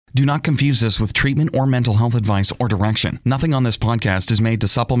Do not confuse this with treatment or mental health advice or direction. Nothing on this podcast is made to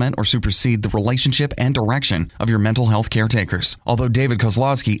supplement or supersede the relationship and direction of your mental health caretakers. Although David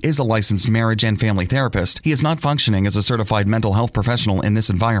Kozlowski is a licensed marriage and family therapist, he is not functioning as a certified mental health professional in this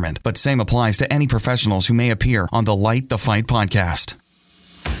environment, but same applies to any professionals who may appear on the Light the Fight podcast.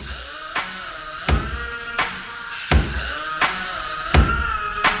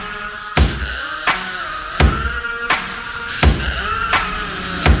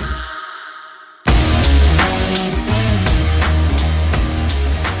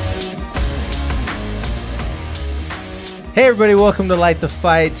 Hey everybody, welcome to Light the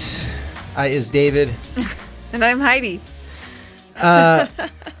Fight. Is David. And I'm Heidi.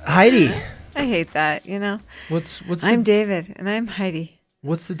 Heidi. I hate that, you know. I'm David and I'm Heidi.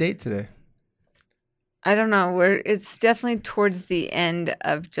 What's the date today? I don't know. It's definitely towards the end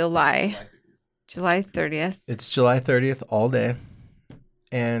of July. July 30th. It's July 30th all day.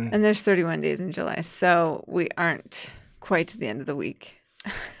 And there's 31 days in July, so we aren't quite to the end of the week.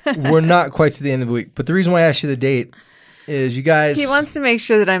 We're not quite to the end of the week. But the reason why I asked you the date is you guys... He wants to make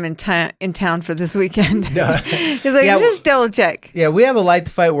sure that I'm in town for this weekend. No. He's like, just double check. Yeah, we have a Light the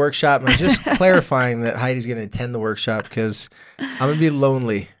Fight workshop, and I'm just clarifying that Heidi's going to attend the workshop because I'm going to be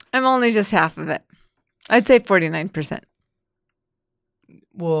lonely. I'm only just half of it. I'd say 49%.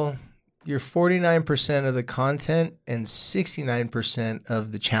 Well, you're 49% of the content and 69%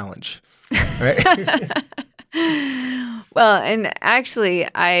 of the challenge, right? Well, and actually,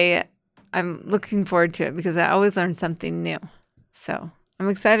 I'm looking forward to it because I always learn something new. So I'm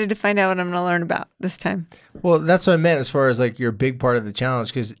excited to find out what I'm going to learn about this time. Well, that's what I meant as far as like you're a big part of the challenge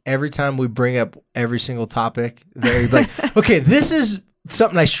because every time we bring up every single topic, they're like, okay, this is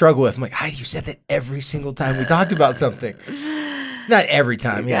something I struggle with. I'm like, Heidi, you said that every single time we talked about something. Not every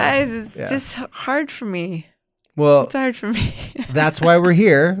time. Guys, it's just hard for me. Well, it's hard for me. That's why we're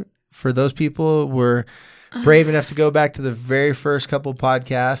here. For those people who were brave enough to go back to the very first couple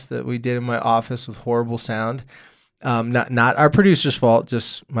podcasts that we did in my office with horrible sound. Not our producer's fault.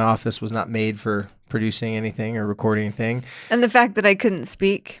 Just my office was not made for producing anything or recording anything. And the fact that I couldn't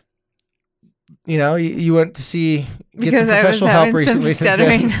speak. You know, you went to get some because professional help recently.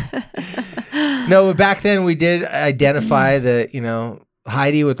 Stuttering. No, but back then we did identify that, you know,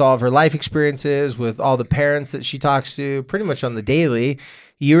 Heidi with all of her life experiences, with all the parents that she talks to pretty much on the daily,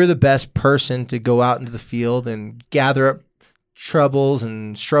 you're the best person to go out into the field and gather up troubles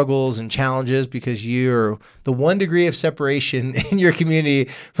and struggles and challenges because you're the 1 degree of separation in your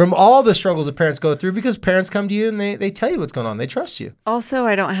community from all the struggles that parents go through because parents come to you and they tell you what's going on. They trust you. Also,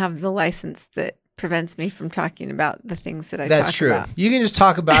 I don't have the license that prevents me from talking about the things that I talk about. That's true. You can just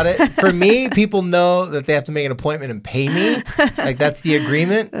talk about it. For me, people know that they have to make an appointment and pay me. Like that's the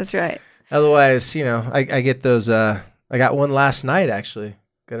agreement. That's right. Otherwise, you know, I get those. I got one last night actually.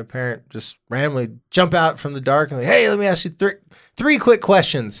 Got a parent just randomly jump out from the dark and like, hey, let me ask you three quick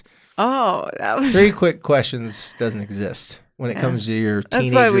questions. Oh, that was 3 quick questions doesn't exist when it comes to your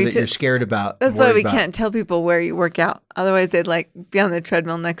teenager that you're scared about. That's why we can't tell people where you work out. Otherwise, they'd like be on the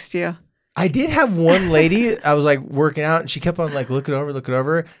treadmill next to you. I did have one lady. I was like working out and she kept on like looking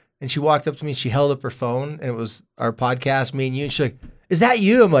over, and she walked up to me. And she held up her phone and it was our podcast, me and you. And she's like, "Is that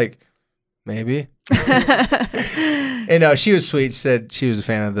you?" I'm like, "Maybe." And she was sweet. She said she was a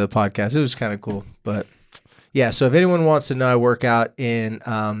fan of the podcast. It was kind of cool. But yeah, so if anyone wants to know, I work out in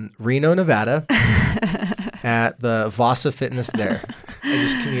Reno, Nevada at the Vasa Fitness there. I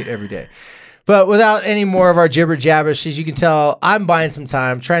just commute every day. But without any more of our jibber jabbish, as you can tell, I'm buying some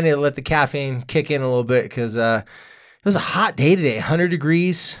time, trying to let the caffeine kick in a little bit because it was a hot day today, 100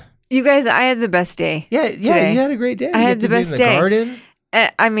 degrees. You guys, I had the best day. Yeah, today. You had a great day. I had the best day. Garden.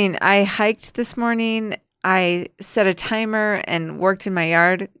 I mean, I hiked this morning. I set a timer and worked in my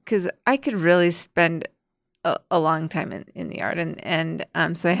yard because I could really spend a long time in the yard. And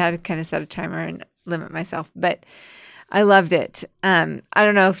so I had to kind of set a timer and limit myself. But I loved it. I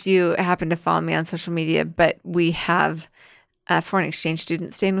don't know if you happen to follow me on social media, but we have a foreign exchange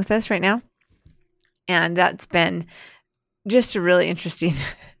student staying with us right now. And that's been just a really interesting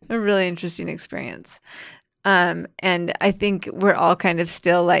experience. And I think we're all kind of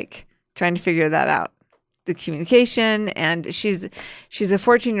still like trying to figure that out. The communication, and she's a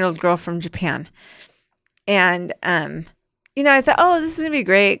 14-year-old girl from Japan. And, I thought, oh, this is going to be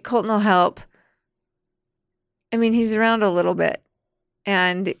great. Colton will help. I mean, he's around a little bit.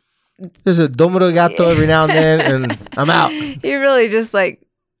 And there's a domo gato every now and then, and I'm out. He really just like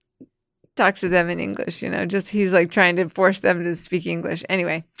talks to them in English, just he's like trying to force them to speak English.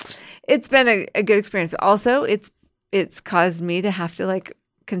 Anyway, it's been a good experience. Also, it's caused me to have to like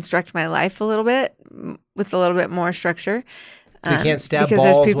construct my life a little bit with a little bit more structure. So you can't stab because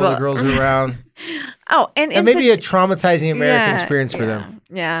there's balls people while the girls are around. Oh, and maybe a traumatizing American experience for them.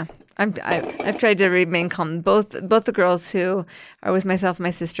 Yeah. I've tried to remain calm. Both the girls who are with myself and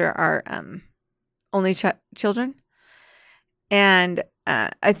my sister are only children, and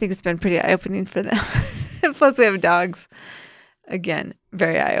I think it's been pretty eye-opening for them. Plus, we have dogs. Again,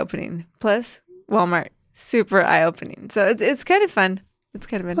 very eye-opening. Plus, Walmart, super eye-opening. So it's kind of fun. It's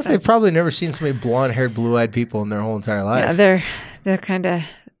kind of been fun. They've probably never seen so many blonde-haired, blue-eyed people in their whole entire life. Yeah, they're kind of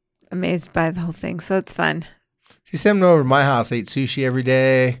amazed by the whole thing. So it's fun. See, send them over to my house. I eat sushi every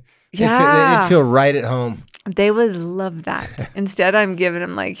day. Yeah. They'd feel right at home. They would love that. Instead, I'm giving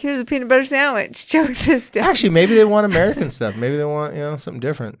them like, here's a peanut butter sandwich. Choke this down. Actually, maybe they want American stuff. Maybe they want, something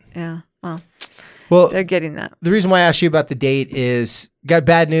different. Yeah. Well, they're getting that. The reason why I asked you about the date is got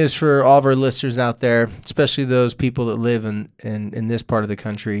bad news for all of our listeners out there, especially those people that live in this part of the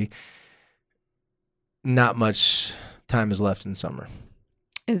country. Not much time is left in summer.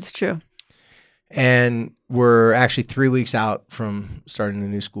 It's true. And we're actually 3 weeks out from starting the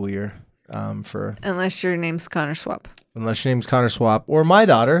new school year. Unless your name's Connor Swap. Unless your name's Connor Swap. Or my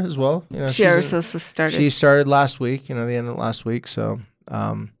daughter as well. She also started. She started last week, the end of last week. So,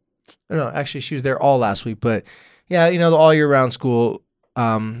 no, actually she was there all last week. But yeah, the all year round school.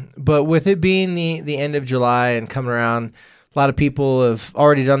 But with it being the end of July and coming around, a lot of people have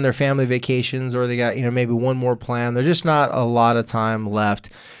already done their family vacations or they got, maybe one more plan. There's just not a lot of time left.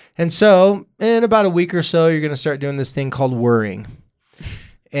 And so in about a week or so, you're going to start doing this thing called worrying.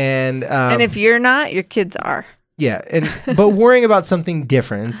 And if you're not, your kids are. Yeah. But worrying about something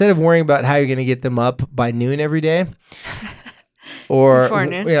different. Instead of worrying about how you're going to get them up by noon every day or,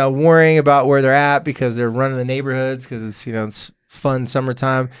 worrying about where they're at because they're running the neighborhoods because it's, it's fun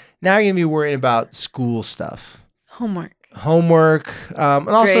summertime. Now you're going to be worrying about school stuff. Homework. And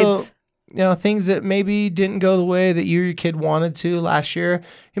also, Grades. Things that maybe didn't go the way that you or your kid wanted to last year.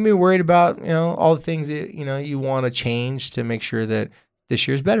 You'll be worried about, all the things that, you want to change to make sure that this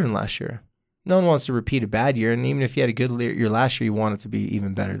year's better than last year. No one wants to repeat a bad year. And even if you had a good year last year, you want it to be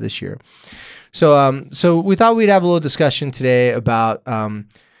even better this year. So we thought we'd have a little discussion today about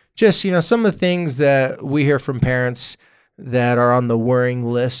just, some of the things that we hear from parents that are on the worrying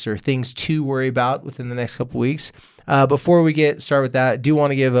list or things to worry about within the next couple weeks. Before we get started with that, I do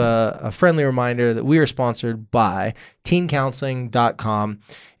want to give a friendly reminder that we are sponsored by teencounseling.com.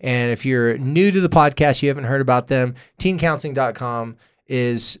 And if you're new to the podcast, you haven't heard about them, teencounseling.com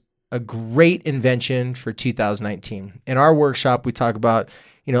is a great invention for 2019. In our workshop, we talk about,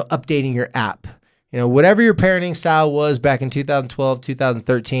 updating your app. Whatever your parenting style was back in 2012,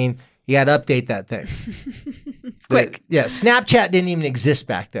 2013, you got to update that thing. Quick. Yeah, Snapchat didn't even exist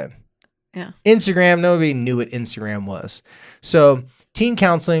back then. Yeah. Instagram, nobody knew what Instagram was. So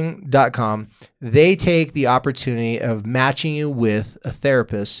teencounseling.com, they take the opportunity of matching you with a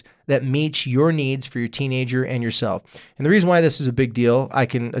therapist that meets your needs for your teenager and yourself. And the reason why this is a big deal, I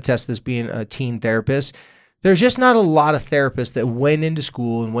can attest to this being a teen therapist, there's just not a lot of therapists that went into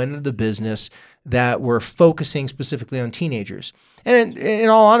school and went into the business that were focusing specifically on teenagers. And in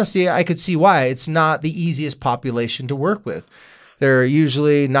all honesty, I could see why. It's not the easiest population to work with. They're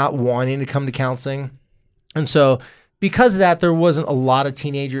usually not wanting to come to counseling. And so because of that, there wasn't a lot of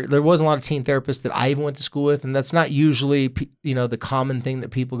teen therapists that I even went to school with. And that's not usually, the common thing that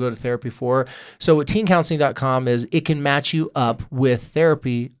people go to therapy for. So what teencounseling.com is, it can match you up with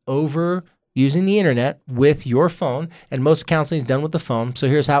therapy over using the internet with your phone. And most counseling is done with the phone. So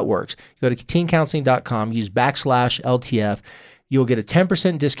here's how it works. You go to teencounseling.com, use /LTF. You'll get a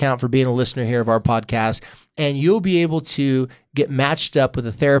 10% discount for being a listener here of our podcast, and you'll be able to get matched up with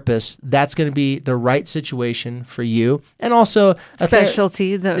a therapist that's going to be the right situation for you, and also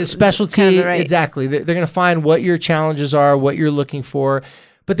specialty. Exactly. They're going to find what your challenges are, what you're looking for.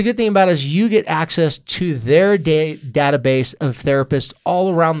 But the good thing about it is you get access to their database of therapists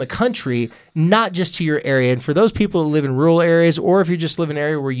all around the country, not just to your area. And for those people that live in rural areas, or if you just live in an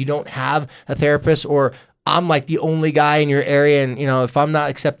area where you don't have a therapist, or I'm like the only guy in your area, and if I'm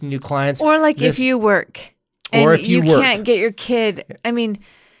not accepting new clients, or if you work and you can't get your kid,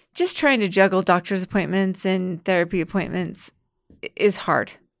 just trying to juggle doctor's appointments and therapy appointments is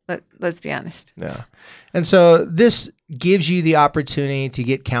hard. Let's be honest. Yeah. And so this gives you the opportunity to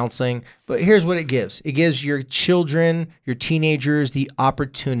get counseling, but here's what it gives. It gives your children, your teenagers, the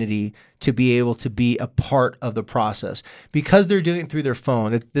opportunity to be able to be a part of the process because they're doing it through their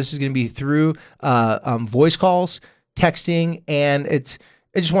phone. This is going to be through voice calls, texting, and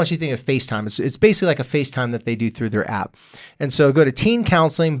I just want you to think of FaceTime. It's basically like a FaceTime that they do through their app. And so go to Teen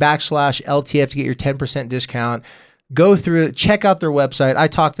Counseling /LTF to get your 10% discount. Go through it, check out their website. I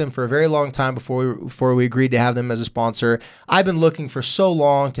talked to them for a very long time before we agreed to have them as a sponsor. I've been looking for so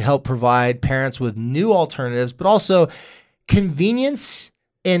long to help provide parents with new alternatives, but also convenience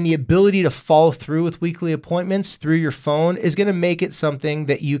and the ability to follow through with weekly appointments through your phone is going to make it something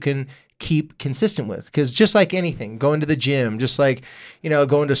that you can keep consistent with. Because just like anything, going to the gym, just like,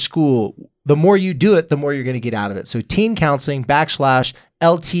 going to school, the more you do it, the more you're going to get out of it. So Teen Counseling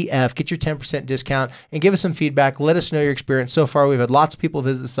 /LTF, get your 10% discount and give us some feedback. Let us know your experience. So far, we've had lots of people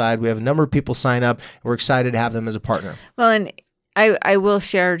visit the site. We have a number of people sign up. And we're excited to have them as a partner. Well, and I will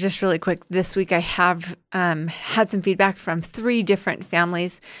share just really quick. This week, I have had some feedback from 3 different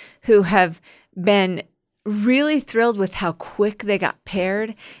families who have been really thrilled with how quick they got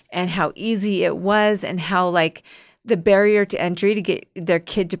paired and how easy it was and how the barrier to entry to get their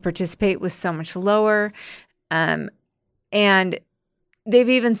kid to participate was so much lower. And they've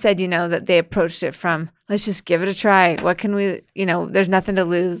even said, that they approached it from, let's just give it a try. What can we, there's nothing to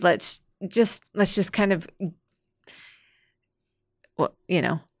lose. Let's just kind of,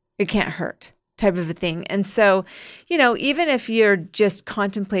 it can't hurt type of a thing. And so, even if you're just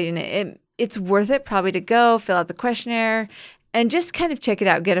contemplating it, it's worth it probably to go fill out the questionnaire and just kind of check it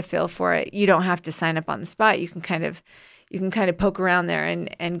out, get a feel for it. You don't have to sign up on the spot. You can kind of poke around there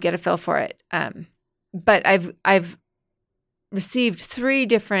and get a feel for it. But I've received 3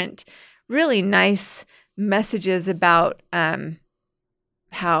 different really nice messages about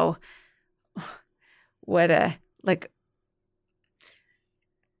how what a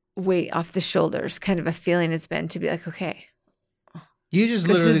weight off the shoulders kind of a feeling it's been to be like, okay. You just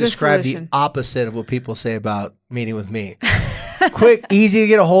literally described the opposite of what people say about meeting with me. Quick, easy to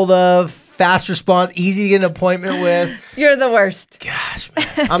get a hold of, fast response, easy to get an appointment with. You're the worst. Gosh,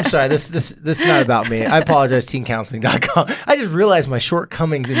 man. I'm sorry. This is not about me. I apologize, teencounseling.com. I just realized my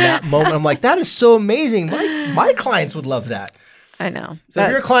shortcomings in that moment. I'm like, that is so amazing. My clients would love that. I know. So if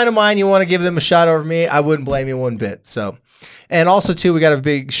you're a client of mine, you want to give them a shout over me, I wouldn't blame you one bit. So, and also too, we got a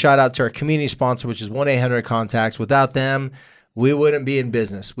big shout out to our community sponsor, which is 1-800-CONTACTS. Without them, we wouldn't be in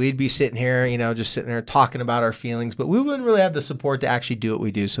business. We'd be sitting here, just sitting there talking about our feelings, but we wouldn't really have the support to actually do what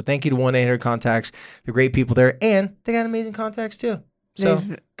we do. So thank you to 1-800-CONTACTS. They're great people there, and they got amazing contacts too. So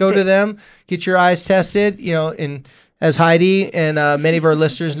go to them, get your eyes tested, and as Heidi and many of our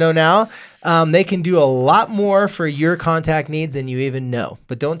listeners know now, they can do a lot more for your contact needs than you even know.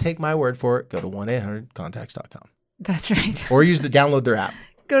 But don't take my word for it. Go to 1-800-CONTACTS.com. That's right. Or download their app.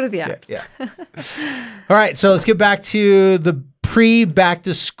 Go to the app. Yeah. All right. So let's get back to the pre-back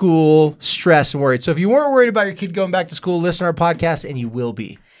to school stress and worry. So if you weren't worried about your kid going back to school, listen to our podcast and you will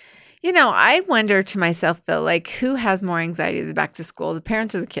be. I wonder to myself though, who has more anxiety back to school, the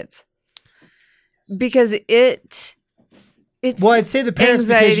parents or the kids? Because it's I'd say the parents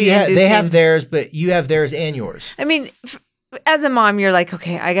because they have theirs, but you have theirs and yours. I mean, as a mom, you're like,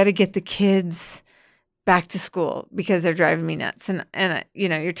 okay, I got to get the kids back to school because they're driving me nuts. And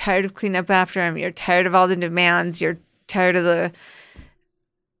you're tired of cleaning up after them. You're tired of all the demands. You're tired of the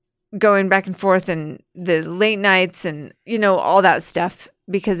going back and forth and the late nights and, all that stuff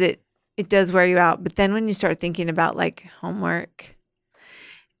because it does wear you out. But then when you start thinking about homework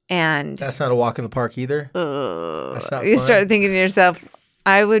and that's not a walk in the park either. That's not you fun. Start thinking to yourself,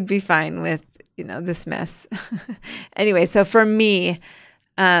 I would be fine with, this mess. Anyway, so for me,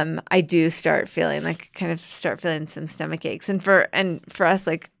 I do start feeling some stomach aches. And for us,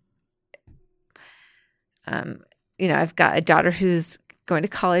 I've got a daughter who's going to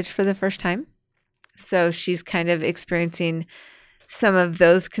college for the first time. So she's kind of experiencing some of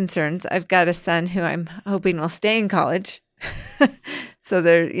those concerns. I've got a son who I'm hoping will stay in college.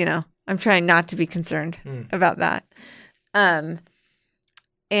 So I'm trying not to be concerned about that. And,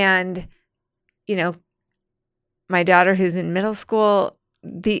 my daughter who's in middle school,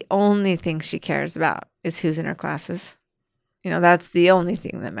 the only thing she cares about is who's in her classes. That's the only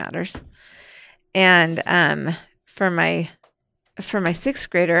thing that matters. And for my 6th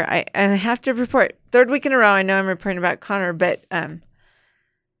grader, I have to report 3rd week in a row. I know I'm reporting about Connor, but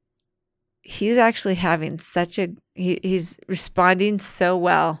he's actually having he's responding so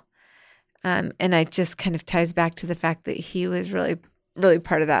well. And it just kind of ties back to the fact that he was really, really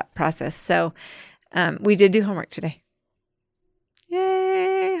part of that process. So we did do homework today.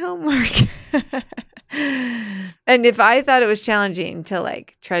 Yay, homework. And if I thought it was challenging to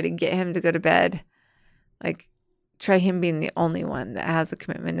try to get him to go to bed, try him being the only one that has a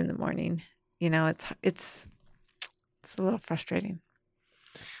commitment in the morning, it's a little frustrating.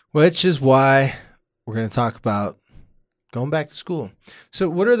 Which is why we're going to talk about going back to school. So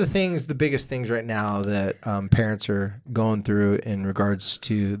what are the biggest things right now that parents are going through in regards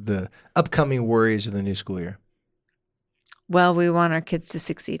to the upcoming worries of the new school year? Well, we want our kids to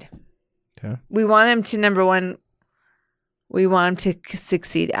succeed. Okay. We want them to, number one, we want them to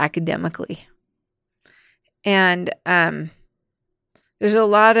succeed academically. And there's a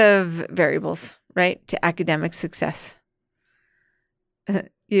lot of variables, right, to academic success.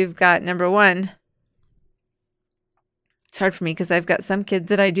 You've got, number one, it's hard for me because I've got some kids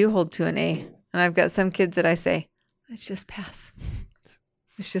that I do hold to an A, and I've got some kids that I say, let's just pass.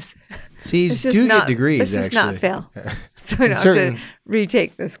 It's just C's do get degrees, let's just actually. not fail. So we don't have to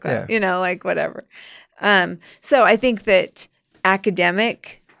retake this class, Yeah. like whatever. So I think that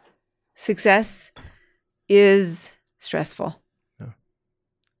academic success is stressful.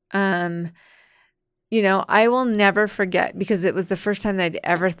 Yeah. I will never forget, because it was the first time that I'd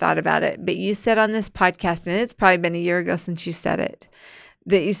ever thought about it. But you said on this podcast, and it's probably been a year ago since you said it,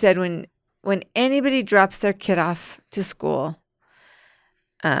 that you said when anybody drops their kid off to school,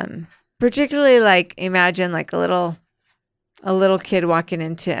 particularly like imagine like a little kid walking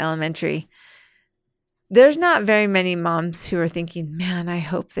into elementary, there's not very many moms who are thinking, man, I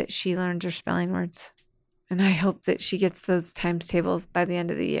hope that she learns her spelling words. And I hope that she gets those times tables by the end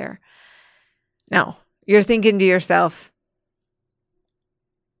of the year. No, you're thinking to yourself,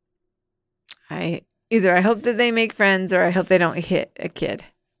 I hope that they make friends, or I hope they don't hit a kid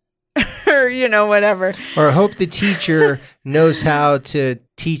or, whatever. Or I hope the teacher knows how to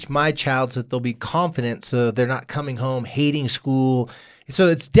teach my child so that they'll be confident so they're not coming home hating school. So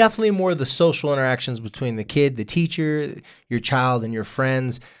it's definitely more the social interactions between the kid, the teacher, your child, and your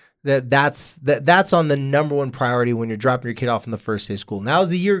friends. That's on the number one priority when you're dropping your kid off on the first day of school. Now, as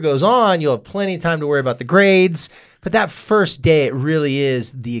the year goes on, you'll have plenty of time to worry about the grades. But that first day, it really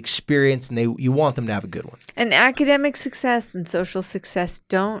is the experience, and you want them to have a good one. And academic success and social success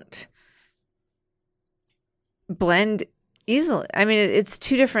don't blend easily. I mean, it's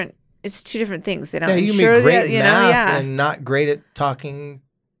two different things. They don't. Yeah, you can be great at math and not great at talking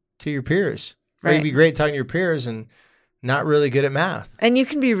to your peers. Right. Or you can be great at talking to your peers and not really good at math. And you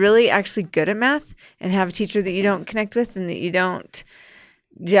can be really actually good at math and have a teacher that you don't connect with and that you don't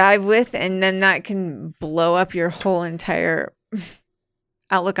jive with, and then that can blow up your whole entire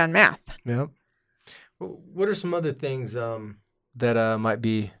outlook on math. Yep. What are some other things that might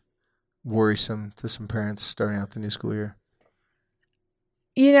be worrisome to some parents starting out the new school year?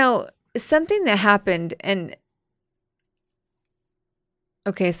 Something that happened, and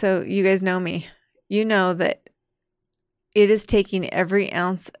okay, so you guys know me. You know that it is taking every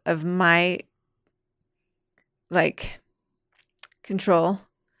ounce of my control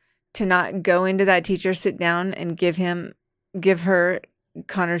to not go into that teacher, sit down and give her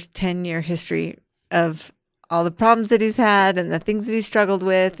Connor's 10-year history of all the problems that he's had and the things that he struggled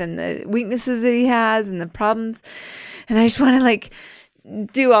with and the weaknesses that he has and the problems. And I just want to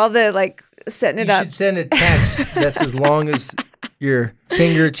do all the setting it up. You should send a text that's as long as your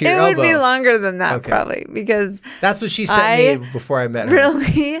finger to your elbow. It would be longer than that, probably, because that's what she sent me before I met her.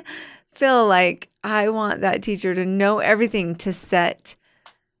 Really feel like I want that teacher to know everything to set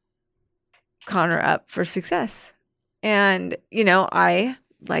Connor up for success. And, I,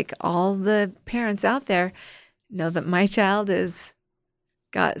 like all the parents out there, know that my child has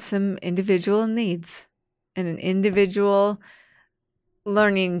got some individual needs and an individual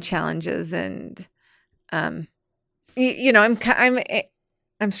learning challenges, and I'm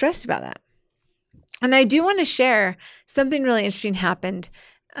stressed about that. And I do want to share something really interesting happened.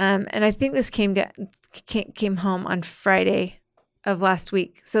 And I think this came home on Friday of last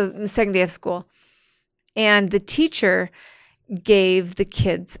week. So the second day of school. And the teacher gave the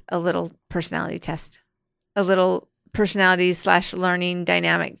kids a little personality test, a little personality / learning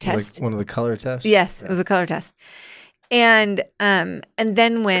dynamic test. Like one of the color tests? Yes, it was a color test. And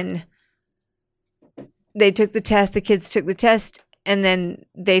then when they took the test, the kids took the test, and then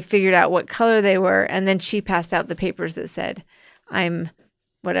they figured out what color they were, and then she passed out the papers that said, I'm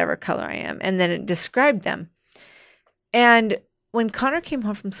whatever color I am, and then it described them. And when Connor came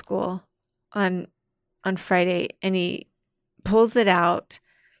home from school on Friday, and he pulls it out,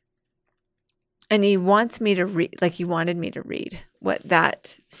 and he wants me to read, like he wanted me to read what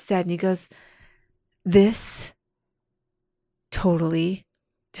that said, and he goes, this totally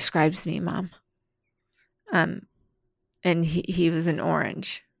describes me, Mom. And he was an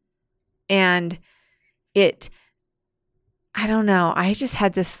orange. And I don't know, I just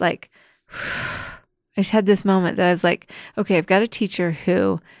had this moment that I was like, okay, I've got a teacher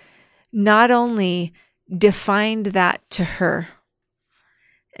who not only defined that to her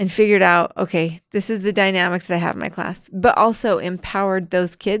and figured out, okay, this is the dynamics that I have in my class, but also empowered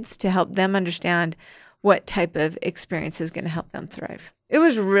those kids to help them understand what type of experience is going to help them thrive. It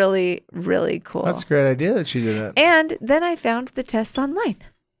was really, really cool. That's a great idea that you did that. And then I found the tests online.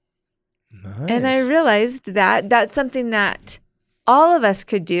 Nice. And I realized that that's something that all of us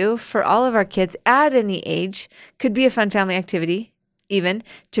could do for all of our kids at any age. Could be a fun family activity, even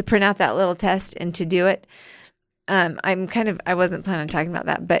to print out that little test and to do it. I wasn't planning on talking about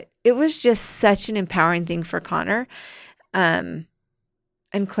that, but it was just such an empowering thing for Connor, and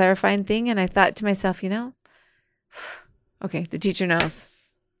clarifying thing. And I thought to myself, okay, the teacher knows.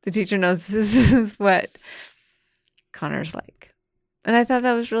 The teacher knows this is what Connor's like. And I thought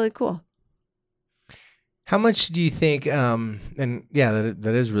that was really cool. How much do you think, and yeah,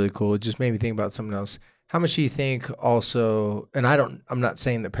 that is really cool. It just made me think about something else. How much do you think also, and I'm not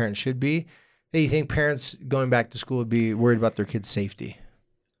saying that parents should be, that you think parents going back to school would be worried about their kids' safety?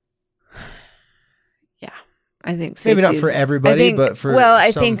 Yeah, I think safety. Maybe not for everybody, but for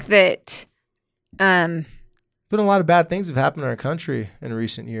I some. think that Been a lot of bad things have happened in our country in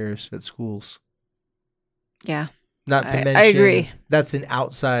recent years at schools. Yeah. Not to mention, I agree. That's an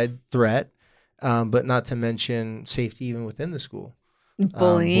outside threat, but not to mention safety even within the school.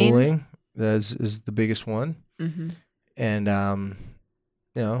 Bullying. Is the biggest one. Mm-hmm. And,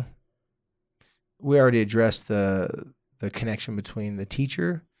 we already addressed the connection between the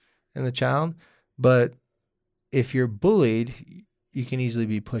teacher and the child. But if you're bullied, you can easily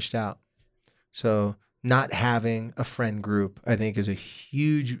be pushed out. So not having a friend group, I think, is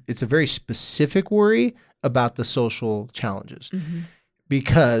it's a very specific worry about the social challenges. Mm-hmm.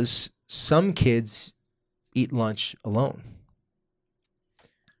 Because some kids eat lunch alone.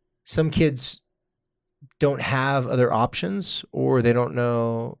 Some kids don't have other options, or they don't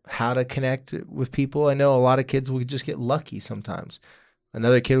know how to connect with people. I know a lot of kids will just get lucky sometimes.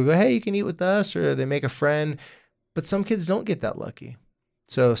 Another kid will go, hey, you can eat with us, or they make a friend. But some kids don't get that lucky.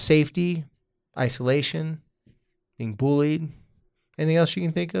 So safety, isolation, being bullied, anything else you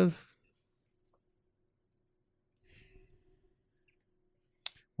can think of?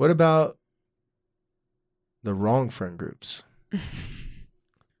 What about the wrong friend groups?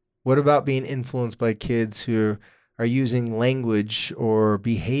 What about being influenced by kids who are using language or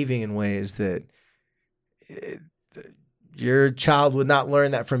behaving in ways that your child would not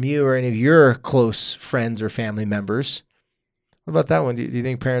learn that from you or any of your close friends or family members? What about that one? Do you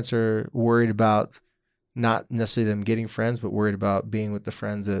think parents are worried about not necessarily them getting friends, but worried about being with the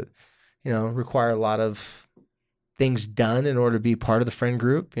friends that, require a lot of things done in order to be part of the friend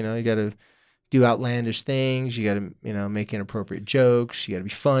group? You got to do outlandish things. You got to, make inappropriate jokes. You got to be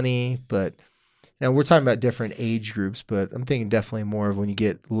funny. But we're talking about different age groups, but I'm thinking definitely more of when you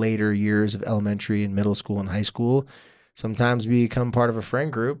get later years of elementary and middle school and high school. Sometimes become part of a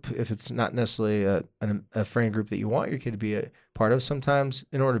friend group if it's not necessarily a friend group that you want your kid to be a part of. Sometimes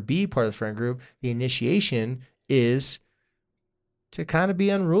in order to be part of the friend group, the initiation is to kind of be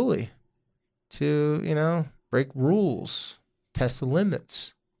unruly, to, break rules, test the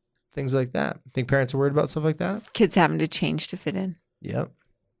limits. Things like that. Think parents are worried about stuff like that? Kids having to change to fit in. Yep.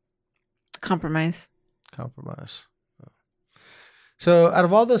 Compromise. So out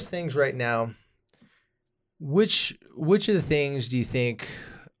of all those things right now, which of the things do you think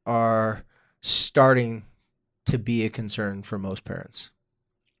are starting to be a concern for most parents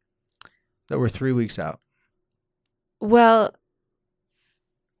that we're 3 weeks out? Well,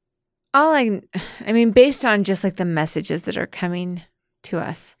 based on just like the messages that are coming to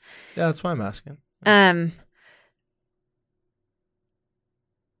us. Yeah, that's why I'm asking.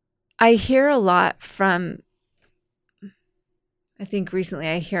 I hear a lot from, I think recently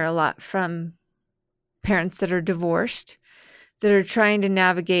I hear a lot from parents that are divorced that are trying to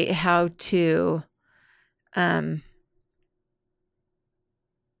navigate how to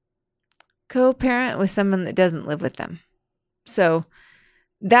co-parent with someone that doesn't live with them. So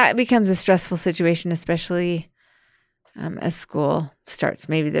that becomes a stressful situation, especially as school starts.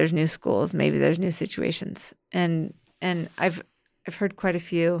 Maybe there's new schools, maybe there's new situations. And I've heard quite a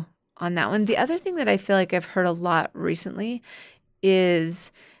few on that one. The other thing that I feel like I've heard a lot recently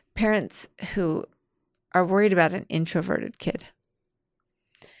is parents who are worried about an introverted kid.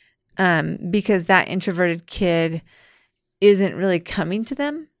 Because that introverted kid isn't really coming to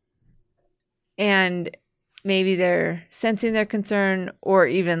them. And maybe they're sensing their concern, or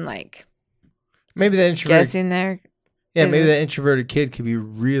even like maybe that introverted guessing their... Yeah, maybe that introverted kid could be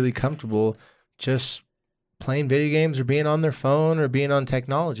really comfortable just playing video games or being on their phone or being on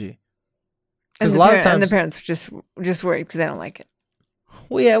technology. Because a lot of times, the parents are just worried because they don't like it.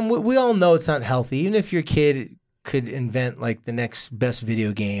 Well, yeah, and we all know it's not healthy. Even if your kid could invent like the next best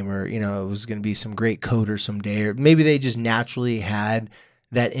video game, or it was going to be some great coder someday, or maybe they just naturally had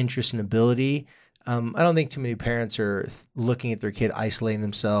that interest and ability. I don't think too many parents are looking at their kid isolating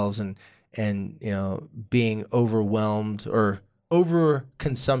themselves and being overwhelmed or over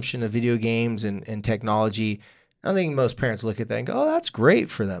consumption of video games and technology. I don't think most parents look at that and go, "Oh, that's great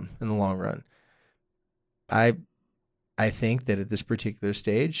for them in the long run." I think that at this particular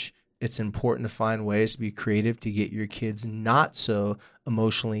stage, it's important to find ways to be creative to get your kids not so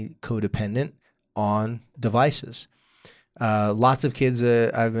emotionally codependent on devices. Lots of kids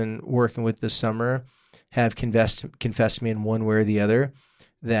that I've been working with this summer have confessed to me in one way or the other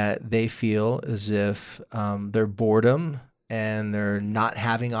that they feel as if their boredom and their not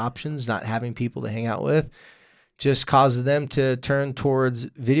having options, not having people to hang out with, just causes them to turn towards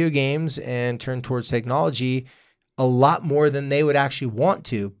video games and turn towards technology a lot more than they would actually want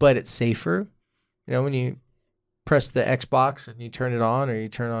to, but it's safer. When you press the Xbox and you turn it on, or you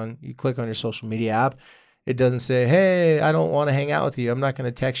click on your social media app, it doesn't say, "Hey, I don't want to hang out with you. I'm not going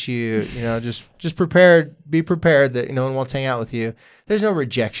to text you." Just be prepared that no one wants to hang out with you. There's no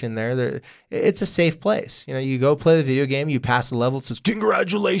rejection there. It's a safe place. You go play the video game, you pass the level, it says,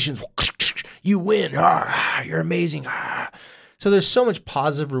 "Congratulations, you win. You're amazing." So there's so much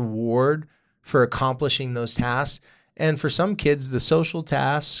positive reward for accomplishing those tasks. And for some kids, the social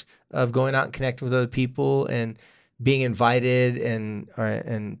tasks of going out and connecting with other people and being invited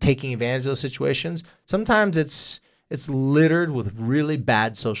and taking advantage of those situations, sometimes it's littered with really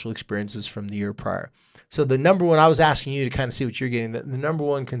bad social experiences from the year prior. So the number one, I was asking you to kind of see what you're getting, the number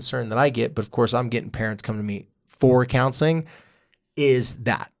one concern that I get, but of course I'm getting parents come to me for counseling, is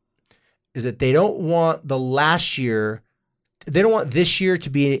that they don't want they don't want this year to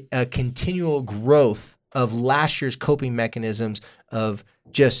be a continual growth of last year's coping mechanisms of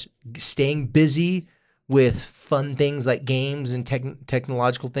just staying busy with fun things like games and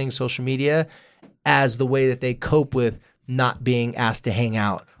technological things, social media, as the way that they cope with not being asked to hang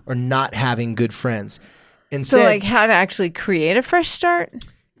out or not having good friends. Instead, so how to actually create a fresh start?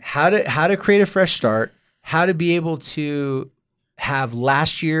 How to create a fresh start, how to be able to have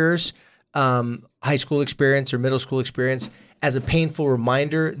last year's high school experience or middle school experience as a painful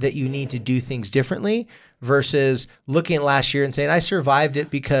reminder that you need to do things differently, versus looking at last year and saying, "I survived it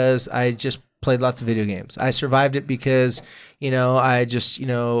because I just played lots of video games. I survived it because, I just,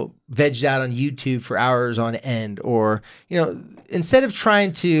 vegged out on YouTube for hours on end." Or, instead of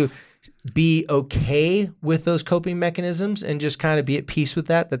trying to be okay with those coping mechanisms and just kind of be at peace with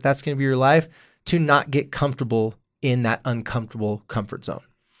that's going to be your life, to not get comfortable in that uncomfortable comfort zone.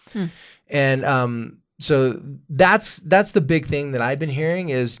 And so that's the big thing that I've been hearing,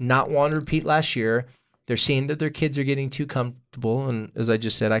 is not want to repeat last year. They're seeing that their kids are getting too comfortable. And as I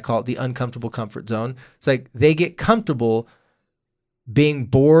just said, I call it the uncomfortable comfort zone. It's like they get comfortable being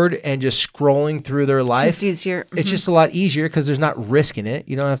bored and just scrolling through their life. It's just easier. It's just a lot easier because there's not risk in it.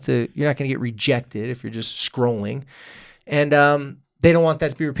 You're not going to get rejected if you're just scrolling. And they don't want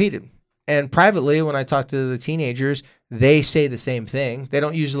that to be repeated. And privately, when I talk to the teenagers, they say the same thing. They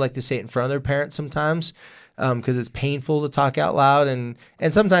don't usually like to say it in front of their parents sometimes, because it's painful to talk out loud. And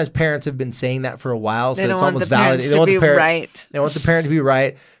sometimes parents have been saying that for a while, so it's almost valid. They want the parent to be right. They want the parent to be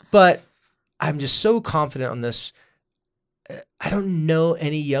right. But I'm just so confident on this. I don't know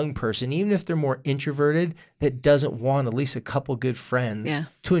any young person, even if they're more introverted, that doesn't want at least a couple good friends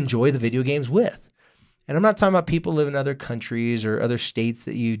to enjoy the video games with. And I'm not talking about people live in other countries or other states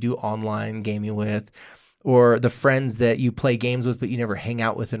that you do online gaming with, or the friends that you play games with but you never hang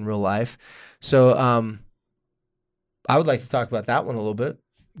out with in real life. So I would like to talk about that one a little bit,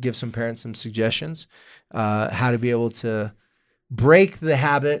 give some parents some suggestions, how to be able to break the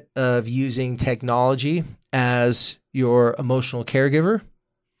habit of using technology as your emotional caregiver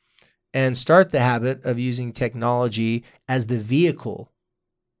and start the habit of using technology as the vehicle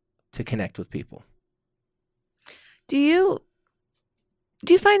to connect with people. Do you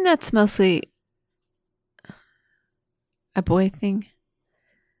find that's mostly a boy thing?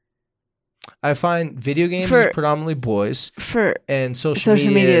 I find video games is predominantly boys, and social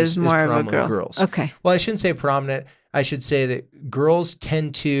media is more predominantly girls. Okay. Well, I shouldn't say predominant. I should say that girls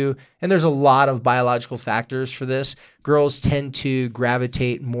tend to, and there's a lot of biological factors for this, girls tend to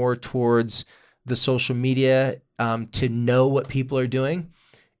gravitate more towards the social media to know what people are doing,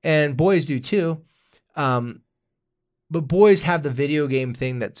 and boys do too. But boys have the video game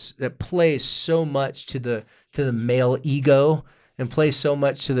thing that plays so much to the male ego, and plays so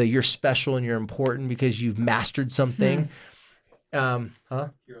much to the you're special and you're important because you've mastered something.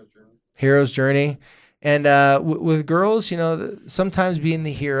 Hero's Journey. And with girls, sometimes being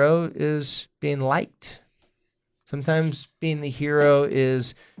the hero is being liked. Sometimes being the hero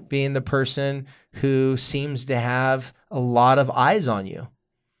is being the person who seems to have a lot of eyes on you.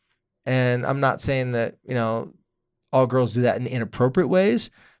 And I'm not saying that, all girls do that in inappropriate ways,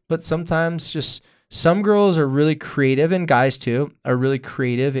 but sometimes just some girls are really creative, and guys too, are really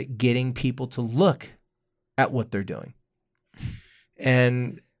creative at getting people to look at what they're doing.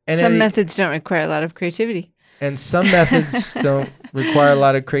 And some methods don't require a lot of creativity. And some methods don't require a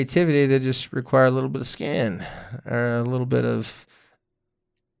lot of creativity. They just require a little bit of skin or a little bit of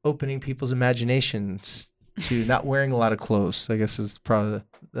opening people's imaginations to not wearing a lot of clothes, I guess is probably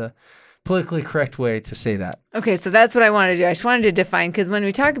the politically correct way to say that. Okay, so that's what I wanted to do. I just wanted to define, because when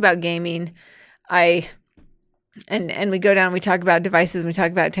we talk about gaming, and we go down, we talk about devices, we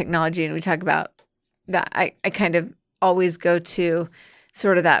talk about technology, and we talk about that. I kind of always go to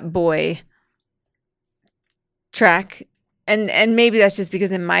sort of that boy track. And maybe that's just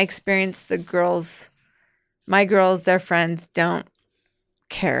because in my experience, my girls, their friends don't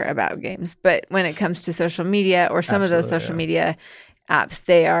care about games. But when it comes to social media or some of those social media apps,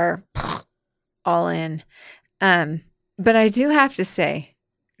 they are all in. But I do have to say,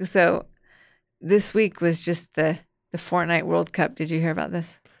 so this week was just the Fortnite World Cup. Did you hear about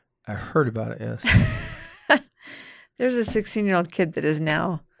this? I heard about it, yes. There's a 16-year-old kid that is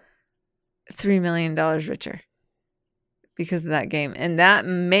now $3 million richer because of that game. And that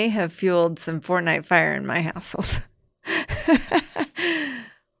may have fueled some Fortnite fire in my household.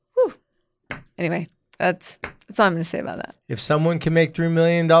 Anyway, that's all I'm going to say about that. If someone can make $3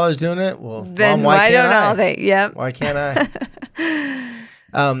 million doing it, well, then Mom, why don't can't all they? Yep. Why can't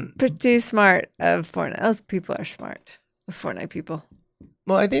I? Pretty smart of Fortnite. Those people are smart. Those Fortnite people.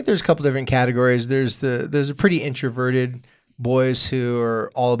 Well, I think there's a couple different categories. There's a pretty introverted boys who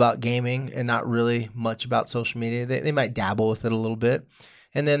are all about gaming and not really much about social media. They might dabble with it a little bit.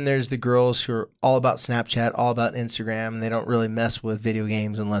 And then there's the girls who are all about Snapchat, all about Instagram, and they don't really mess with video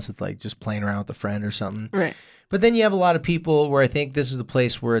games unless it's like just playing around with a friend or something. Right. But then you have a lot of people where I think this is the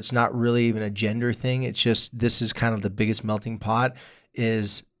place where it's not really even a gender thing. It's just this is kind of the biggest melting pot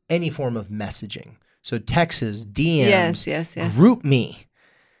is any form of messaging. So texts, DMs, yes. GroupMe.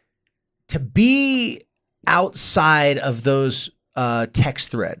 To be outside of those text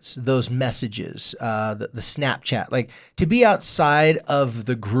threads, those messages, the Snapchat, like to be outside of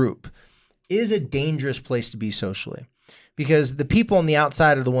the group is a dangerous place to be socially because the people on the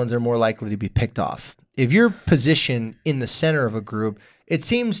outside are the ones that are more likely to be picked off. If you're positioned in the center of a group, it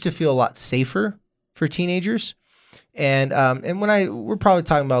seems to feel a lot safer for teenagers. And we're probably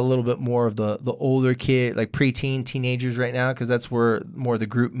talking about a little bit more of the older kid, like preteen teenagers right now, because that's where more the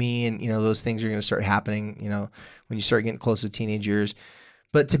GroupMe and those things are going to start happening. When you start getting close to teenage years.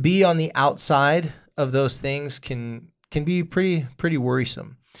 But to be on the outside of those things can be pretty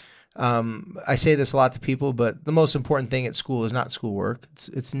worrisome. I say this a lot to people, but the most important thing at school is not schoolwork.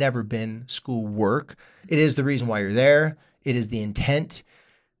 It's never been schoolwork. It is the reason why you're there. It is the intent.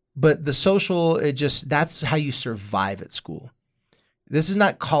 But the social, that's how you survive at school. This is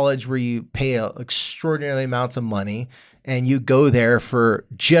not college where you pay extraordinary amounts of money and you go there for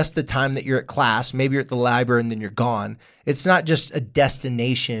just the time that you're at class. Maybe you're at the library and then you're gone. It's not just a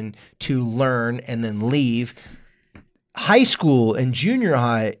destination to learn and then leave. High school and junior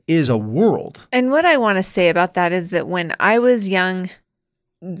high is a world. And what I want to say about that is that when I was young,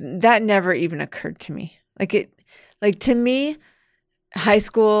 that never even occurred to me. To me, high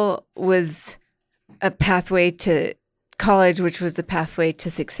school was a pathway to college, which was a pathway to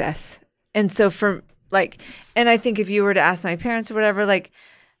success. And so and I think if you were to ask my parents or whatever,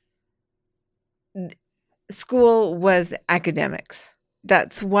 school was academics.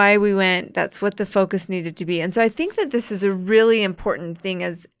 That's why we went. That's what the focus needed to be. And so I think that this is a really important thing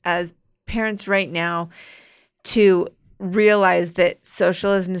as parents right now to realize that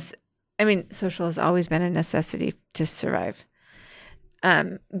social has always been a necessity to survive.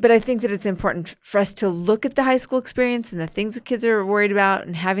 But I think that it's important for us to look at the high school experience and the things that kids are worried about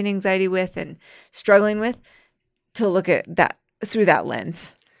and having anxiety with and struggling with, to look at that through that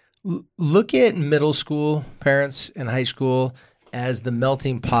lens. Look at middle school parents and high school as the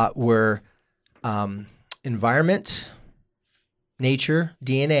melting pot where environment, nature,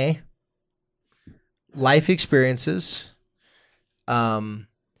 DNA, life experiences, the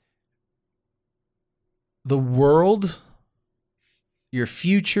world, your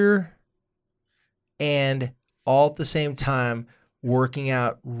future, and all at the same time working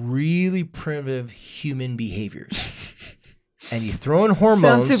out really primitive human behaviors. And you throw in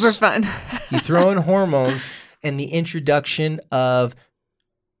hormones. Sounds super fun. You throw in hormones and the introduction of,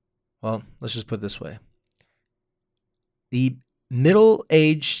 well, let's just put it this way. The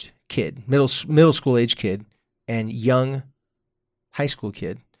middle-aged kid, middle school age kid, and young high school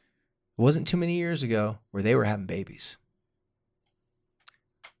kid, it wasn't too many years ago where they were having babies.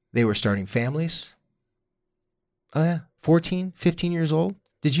 They were starting families. Oh yeah, 14, 15 years old.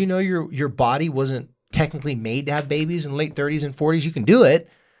 Did you know your body wasn't technically made to have babies in late 30s and 40s? You can do it,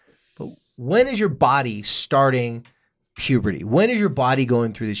 but when is your body starting puberty? When is your body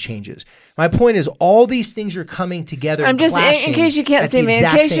going through these changes? My point is all these things are coming together. I'm just, in case you can't see me, in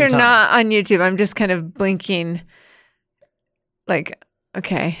case you're not on YouTube, I'm just kind of blinking like,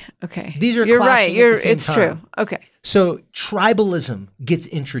 okay. These are you're right. at the same It's time. true. Okay. So tribalism gets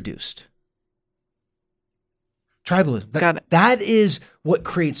introduced. Tribalism. Got it. That is what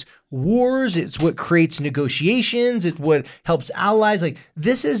creates wars. It's what creates negotiations. It's what helps allies. Like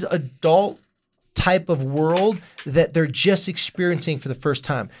this is adult type of world that they're just experiencing for the first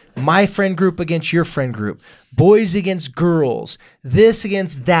time. My friend group against your friend group, boys against girls, this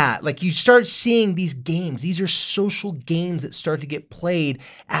against that. Like you start seeing these games. These are social games that start to get played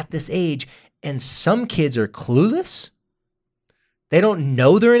at this age. And some kids are clueless. They don't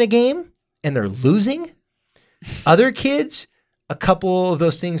know they're in a game and they're losing. Other kids, a couple of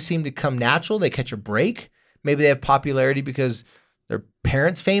those things seem to come natural. They catch a break. Maybe they have popularity because their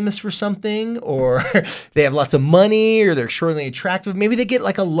parents famous for something, or they have lots of money, or they're extraordinarily attractive. Maybe they get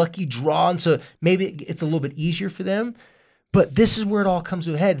like a lucky draw, and so maybe it's a little bit easier for them. But this is where it all comes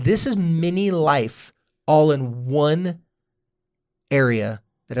to a head. This is mini life all in one area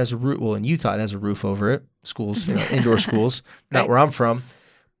that has a roof. Well, in Utah, it has a roof over it. Schools, indoor schools, not where I'm from.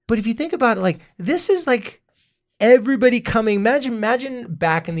 But if you think about it, like this is like everybody coming. Imagine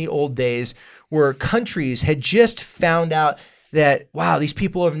back in the old days where countries had just found out that, wow, these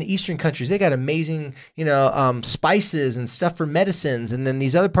people over in the Eastern countries, they got amazing, spices and stuff for medicines. And then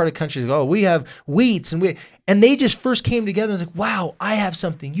these other part of countries go, oh, we have wheats and they just first came together and was like, wow, I have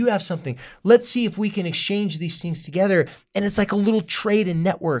something, you have something. Let's see if we can exchange these things together. And it's like a little trade and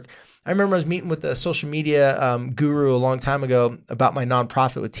network. I remember I was meeting with a social media guru a long time ago about my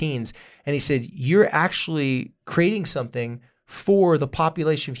nonprofit with teens. And he said, you're actually creating something for the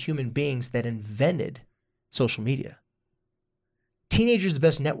population of human beings that invented social media. Teenagers are the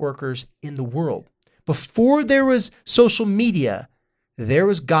best networkers in the world. Before there was social media, there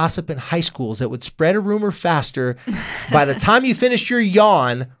was gossip in high schools that would spread a rumor faster. By the time you finished your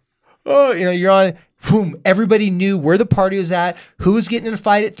yawn, you're on, boom, everybody knew where the party was at, who was getting in a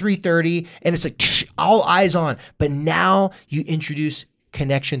fight at 3:30, and it's like all eyes on. But now you introduce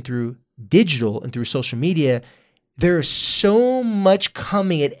connection through digital and through social media. There's so much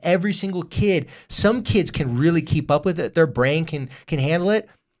coming at every single kid. Some kids can really keep up with it. Their brain can handle it.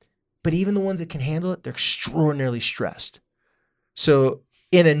 But even the ones that can handle it, they're extraordinarily stressed. So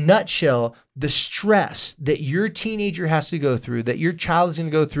in a nutshell, the stress that your teenager has to go through, that your child is going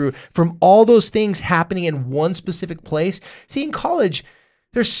to go through from all those things happening in one specific place. See, in college,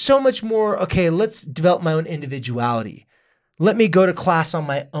 there's so much more, okay, let's develop my own individuality. Let me go to class on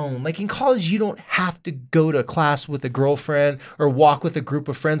my own. Like in college, you don't have to go to class with a girlfriend or walk with a group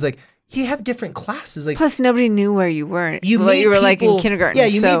of friends. Like you have different classes. Like plus, nobody knew where you were. You were people, like in kindergarten. Yeah,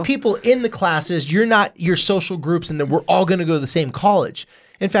 you meet people in the classes. You're not your social groups, and then we're all going to go to the same college.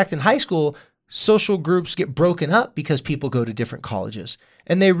 In fact, in high school, social groups get broken up because people go to different colleges.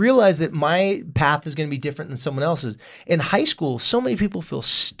 And they realize that my path is going to be different than someone else's. In high school, so many people feel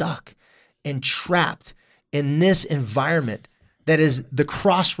stuck and trapped in this environment that is the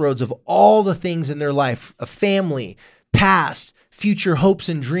crossroads of all the things in their life: a family, past, future hopes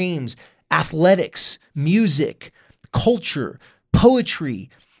and dreams, athletics, music, culture, poetry,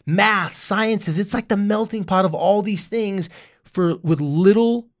 math, sciences. It's like the melting pot of all these things with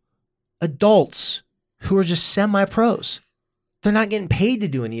little adults who are just semi-pros. They're not getting paid to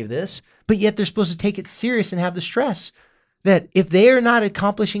do any of this, but yet they're supposed to take it serious and have the stress that if they are not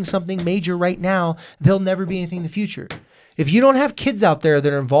accomplishing something major right now, they'll never be anything in the future. If you don't have kids out there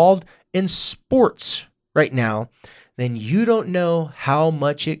that are involved in sports right now, then you don't know how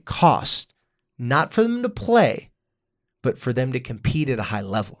much it costs, not for them to play, but for them to compete at a high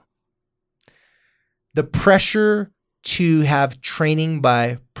level. The pressure to have training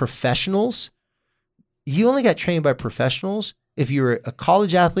by professionals, you only got training by professionals if you were a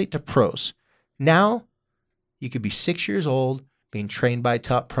college athlete to pros. Now, you could be 6 years old being trained by a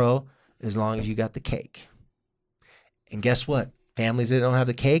top pro as long as you got the cake. And guess what? Families that don't have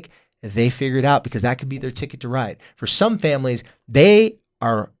the cake, they figure it out because that could be their ticket to ride. For some families, they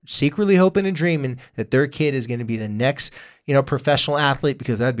are secretly hoping and dreaming that their kid is going to be the next, professional athlete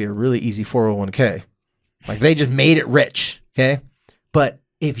because that'd be a really easy 401k. Like they just made it rich, okay? But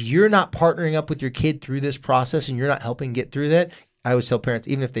if you're not partnering up with your kid through this process and you're not helping get through that, I always tell parents,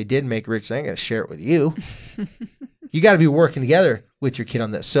 even if they did make rich, they ain't going to share it with you. You got to be working together. with your kid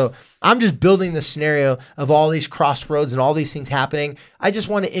on this. So I'm just building the scenario of all these crossroads and all these things happening. I just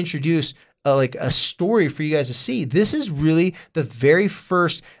want to introduce a story for you guys to see. This is really the very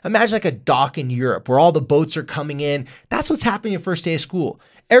first, imagine like a dock in Europe where all the boats are coming in. That's what's happening your first day of school.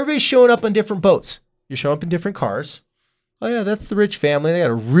 Everybody's showing up on different boats. You're showing up in different cars. Oh yeah, that's the rich family. They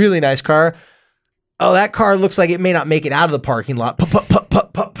got a really nice car. Oh, that car looks like it may not make it out of the parking lot. Put, put, put,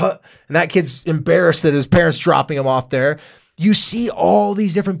 put, put, put. And that kid's embarrassed that his parents dropping him off there. You see all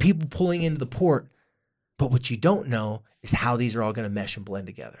these different people pulling into the port. But what you don't know is how these are all going to mesh and blend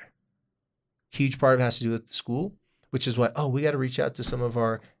together. Huge part of it has to do with the school, which is what, we got to reach out to some of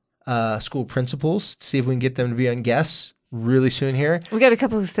our school principals to see if we can get them to be on guests really soon here. We got a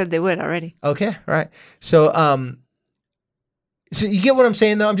couple who said they would already. Okay. All right. So, so you get what I'm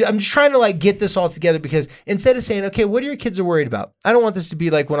saying, though? I'm just trying to like get this all together because instead of saying, okay, what are your kids are worried about? I don't want this to be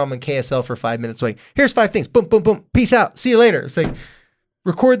like when I'm on KSL for 5 minutes, like, here's 5 things. Boom, boom, boom. Peace out. See you later. It's like,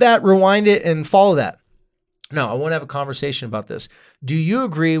 record that, rewind it, and follow that. No, I want to have a conversation about this. Do you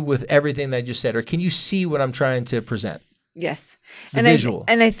agree with everything that I just said, or can you see what I'm trying to present? Yes. The visual.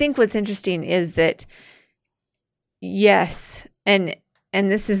 And I think what's interesting is that, yes, and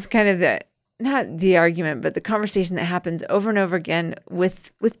this is kind of the, not the argument, but the conversation that happens over and over again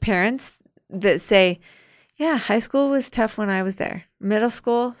with parents that say, yeah, high school was tough when I was there. Middle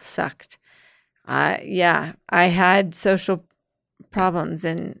school sucked. I had social problems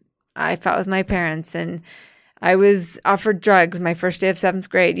and I fought with my parents and I was offered drugs my first day of 7th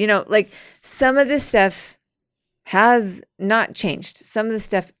grade. You know, like some of this stuff has not changed. Some of the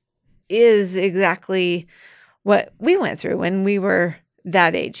stuff is exactly what we went through when we were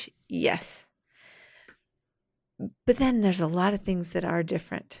that age. Yes. But then there's a lot of things that are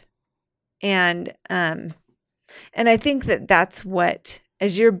different. And I think that that's what,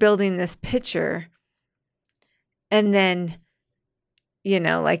 as you're building this picture and then, you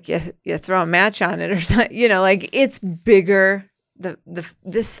know, like you throw a match on it or something, you know, like it's bigger,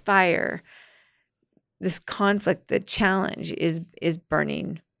 this fire, this conflict, the challenge is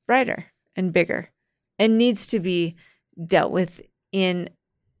burning brighter and bigger and needs to be dealt with in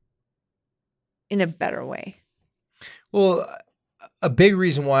a better way. Well, a big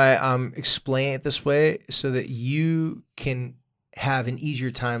reason why I'm explaining it this way is so that you can have an easier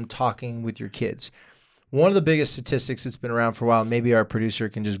time talking with your kids. One of the biggest statistics that's been around for a while, maybe our producer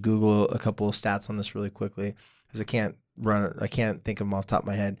can just Google a couple of stats on this really quickly because I can't think of them off the top of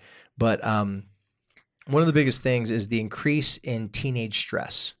my head. But one of the biggest things is the increase in teenage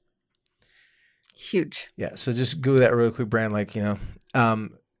stress. Huge. Yeah. So just Google that really quick, Brand. Like, you know,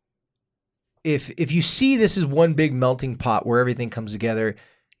 if you see this as one big melting pot where everything comes together,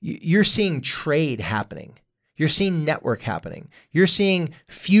 you're seeing trade happening. You're seeing network happening. You're seeing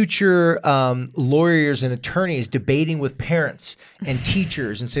future lawyers and attorneys debating with parents and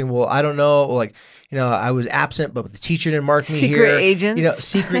teachers and saying, well, I don't know, like, you know, I was absent, but the teacher didn't mark me here. Secret agents. You know,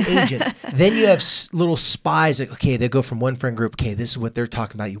 secret agents. Then you have little spies like, okay, they go from one friend group. Okay, this is what they're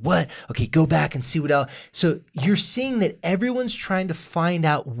talking about. You what? Okay, go back and see what else. So you're seeing that everyone's trying to find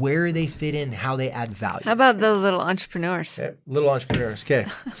out where they fit in, how they add value. How about the little entrepreneurs? Okay, little entrepreneurs. Okay.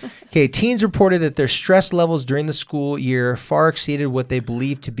 Okay, teens reported that their stress levels during the school year far exceeded what they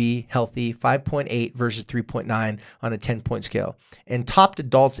believed to be healthy, 5.8 versus 3.9 on a 10-point scale. And topped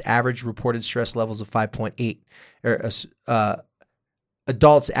adults average reported stress levels of 5.8.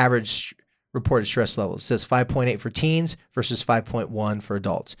 Adults average reported stress levels. It says 5.8 for teens versus 5.1 for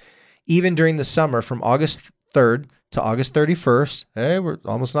adults. Even during the summer from August 3rd to August 31st, hey, we're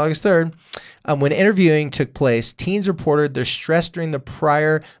almost on August 3rd, when interviewing took place, teens reported their stress during the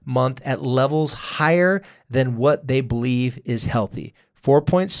prior month at levels higher than what they believe is healthy.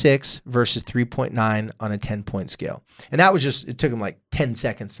 4.6 versus 3.9 on a 10-point scale. And that was just, it took them like 10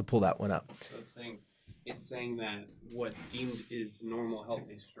 seconds to pull that one up. So it's saying that what's deemed is normal,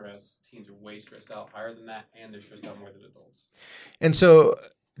 healthy stress, teens are way stressed out, higher than that, and they're stressed out more than adults. And so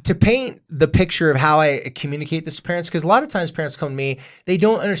to paint the picture of how I communicate this to parents, because a lot of times parents come to me, they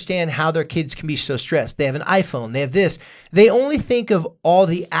don't understand how their kids can be so stressed. They have an iPhone, they have this. They only think of all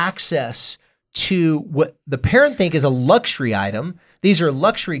the access to what the parent think is a luxury item. These are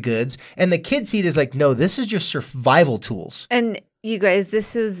luxury goods. And the kid see it as like, no, this is just survival tools. And you guys,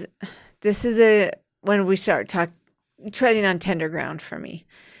 this is when we start treading on tender ground for me.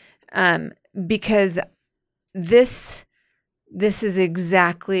 Because this is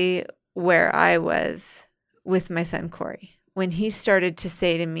exactly where I was with my son, Corey, when he started to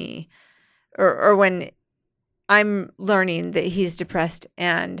say to me, or when I'm learning that he's depressed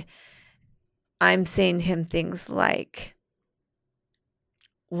and I'm saying to him things like,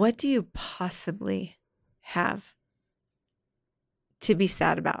 what do you possibly have to be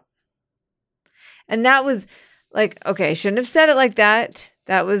sad about. And that was like, okay, I shouldn't have said it like that.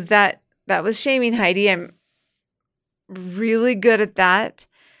 That was shaming Heidi. I'm really good at that.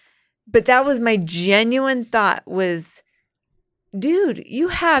 But that was my genuine thought was, dude, you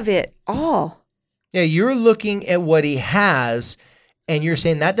have it all. Yeah, you're looking at what he has and you're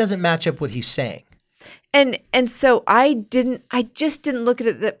saying that doesn't match up what he's saying. And so I just didn't look at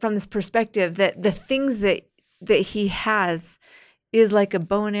it from this perspective that the things that he has is like a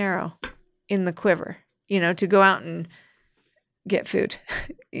bow and arrow in the quiver, to go out and get food.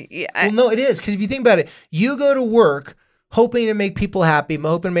 Well, no, it is. Because if you think about it, you go to work hoping to make people happy,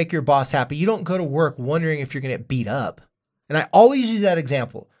 hoping to make your boss happy. You don't go to work wondering if you're going to get beat up. And I always use that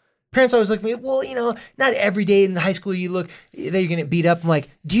example. Parents always look at me, well, not every day in high school you look that you're going to get beat up. I'm like,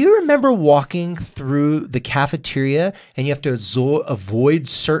 do you remember walking through the cafeteria and you have to avoid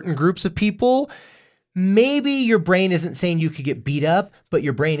certain groups of people? Maybe your brain isn't saying you could get beat up, but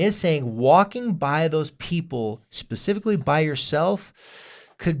your brain is saying walking by those people, specifically by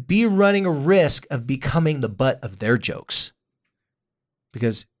yourself, could be running a risk of becoming the butt of their jokes.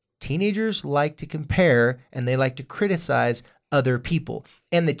 Because teenagers like to compare and they like to criticize other people.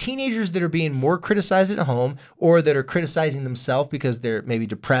 And the teenagers that are being more criticized at home or that are criticizing themselves because they're maybe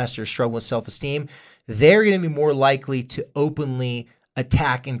depressed or struggle with self-esteem, they're going to be more likely to openly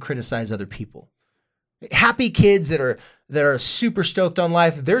attack and criticize other people. Happy kids that are super stoked on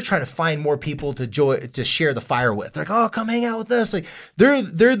life, they're trying to find more people to share the fire with. They're like, oh, come hang out with us. Like they're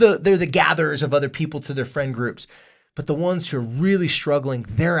the gatherers of other people to their friend groups. But the ones who are really struggling,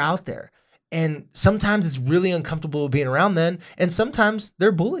 they're out there. And sometimes it's really uncomfortable being around them. And sometimes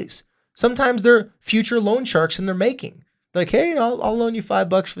they're bullies. Sometimes they're future loan sharks in their making. Like, hey, I'll loan you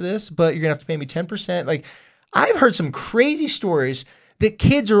 $5 for this, but you're gonna have to pay me 10%. Like, I've heard some crazy stories that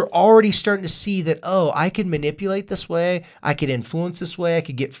kids are already starting to see that, oh, I could manipulate this way, I could influence this way, I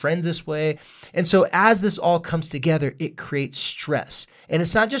could get friends this way. And so as this all comes together, it creates stress. And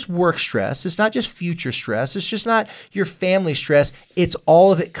it's not just work stress, it's not just future stress, it's just not your family stress, it's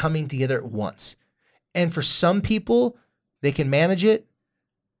all of it coming together at once. And for some people, they can manage it,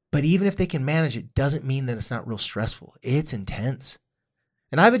 but even if they can manage it, doesn't mean that it's not real stressful. It's intense.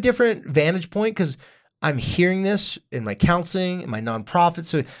 And I have a different vantage point because I'm hearing this in my counseling, in my nonprofit.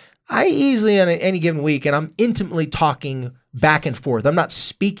 So I easily on any given week, and I'm intimately talking back and forth. I'm not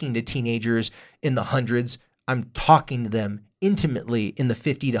speaking to teenagers in the hundreds. I'm talking to them intimately in the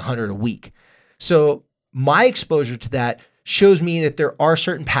 50 to 100 a week. So my exposure to that shows me that there are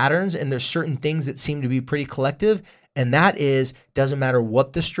certain patterns and there's certain things that seem to be pretty collective. And that is, doesn't matter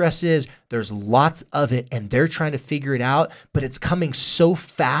what the stress is, there's lots of it and they're trying to figure it out, but it's coming so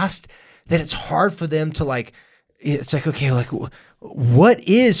fast that it's hard for them to it's like, okay, like what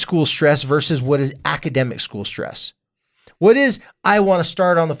is school stress versus what is academic school stress? What is I want to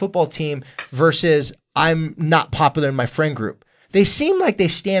start on the football team versus I'm not popular in my friend group? They seem like they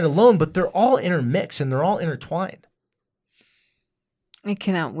stand alone, but they're all intermixed and they're all intertwined. I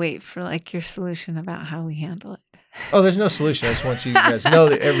cannot wait for your solution about how we handle it. Oh, there's no solution. I just want you guys to know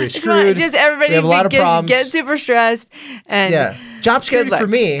that everybody's screwed. Just everybody we have a lot of problems. Get super stressed. And yeah. Job security for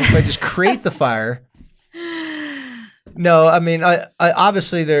me, if I just create the fire. No, I mean, I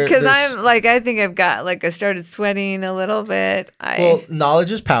obviously because I'm I think I've got I started sweating a little bit. Well,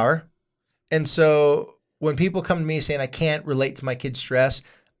 knowledge is power. And so when people come to me saying I can't relate to my kid's stress,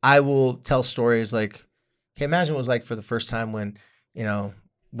 I will tell stories like, okay, imagine what it was like for the first time when you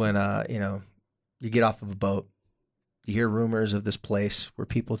get off of a boat. You hear rumors of this place where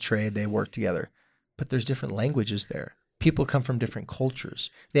people trade, they work together, but there's different languages there. People come from different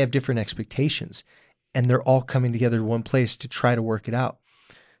cultures. They have different expectations, and they're all coming together in one place to try to work it out.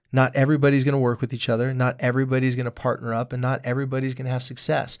 Not everybody's going to work with each other. Not everybody's going to partner up, and not everybody's going to have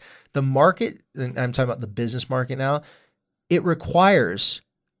success. The market, and I'm talking about the business market now, it requires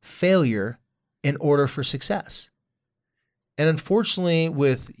failure in order for success. And unfortunately,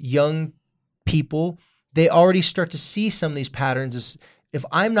 with young people, they already start to see some of these patterns as if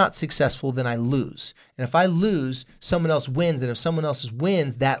I'm not successful, then I lose. And if I lose, someone else wins. And if someone else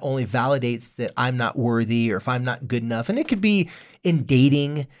wins, that only validates that I'm not worthy or if I'm not good enough. And it could be in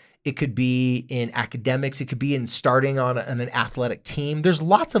dating. It could be in academics. It could be in starting on an athletic team. There's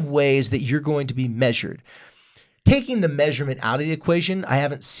lots of ways that you're going to be measured. Taking the measurement out of the equation, I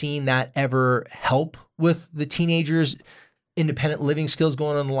haven't seen that ever help with the teenagers' independent living skills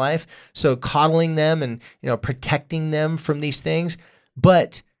going on in life. So coddling them and, protecting them from these things,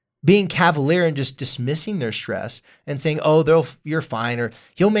 but being cavalier and just dismissing their stress and saying, oh, you're fine, or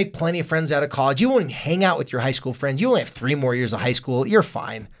you'll make plenty of friends out of college. You won't hang out with your high school friends. You only have 3 more years of high school. You're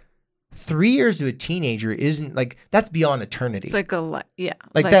fine. 3 years to a teenager isn't like, that's beyond eternity. It's like a like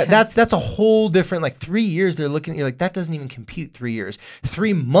lifetime. that's a whole different, like 3 years they're looking at you like that doesn't even compute 3 years.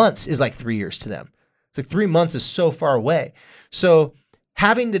 3 months is like 3 years to them. It's like 3 months is so far away. So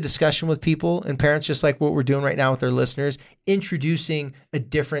having the discussion with people and parents, just like what we're doing right now with our listeners, introducing a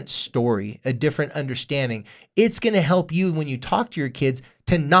different story, a different understanding, it's going to help you when you talk to your kids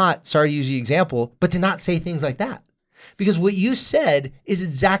to not, sorry to use the example, but to not say things like that. Because what you said is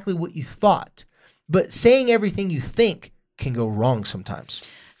exactly what you thought. But saying everything you think can go wrong sometimes.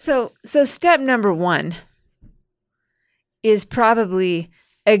 So step number 1 is probably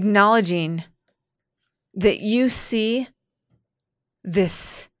acknowledging that you see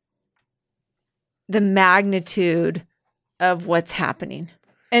the magnitude of what's happening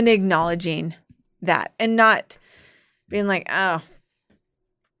and acknowledging that and not being like, oh,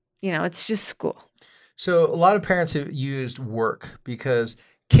 it's just school. So a lot of parents have used work because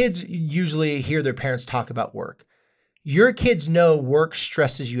kids usually hear their parents talk about work. Your kids know work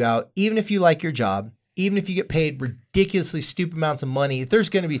stresses you out. Even if you like your job, even if you get paid ridiculously stupid amounts of money, there's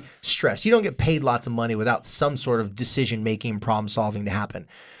going to be stress. You don't get paid lots of money without some sort of decision-making, problem-solving to happen.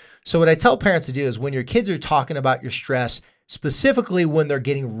 So what I tell parents to do is when your kids are talking about your stress, specifically when they're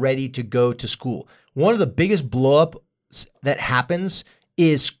getting ready to go to school, one of the biggest blow-ups that happens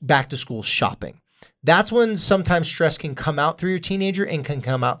is back to school shopping. That's when sometimes stress can come out through your teenager and can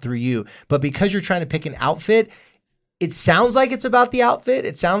come out through you. But because you're trying to pick an outfit, it sounds like it's about the outfit.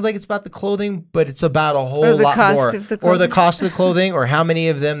 It sounds like it's about the clothing, but it's about a whole lot more. Or the cost of the clothing or how many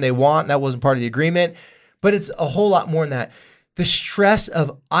of them they want. That wasn't part of the agreement. But it's a whole lot more than that. The stress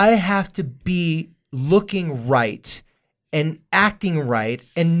of I have to be looking right and acting right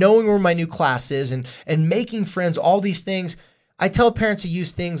and knowing where my new class is and making friends, all these things. I tell parents to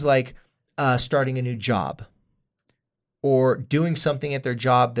use things like starting a new job or doing something at their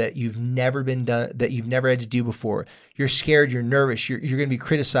job that you've never been done, that you've never had to do before. You're scared, you're nervous, you're going to be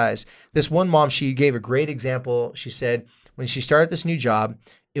criticized. This one mom, she gave a great example. She said when she started this new job,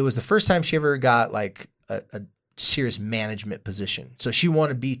 it was the first time she ever got like a serious management position. So she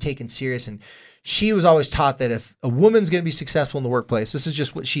wanted to be taken serious. And she was always taught that if a woman's going to be successful in the workplace, this is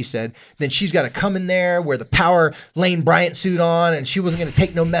just what she said, then she's got to come in there, wear the power Lane Bryant suit on, and she wasn't going to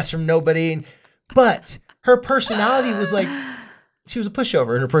take no mess from nobody. But her personality was like, she was a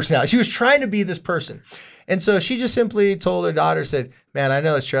pushover in her personality. She was trying to be this person. And so she just simply told her daughter, said, man, I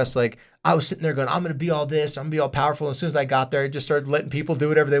know it's stress. Like I was sitting there going, I'm going to be all this. I'm going to be all powerful. And as soon as I got there, I just started letting people do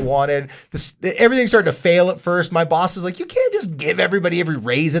whatever they wanted. Everything started to fail at first. My boss was like, you can't just give everybody every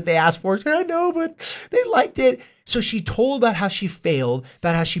raise that they asked for. She said, I know, but they liked it. So she told about how she failed,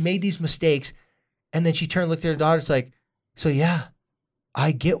 about how she made these mistakes. And then she turned, looked at her daughter. It's like, so yeah,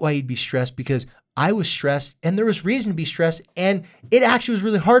 I get why you'd be stressed because I was stressed and there was reason to be stressed. And it actually was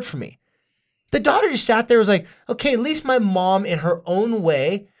really hard for me. The daughter just sat there, was like, okay, at least my mom in her own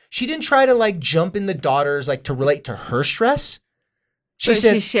way, she didn't try to like jump in the daughter's like to relate to her stress. She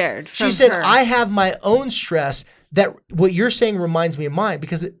said, I have my own stress that what you're saying reminds me of mine,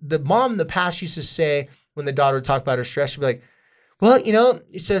 because the mom in the past used to say when the daughter would talk about her stress, she'd be like, well,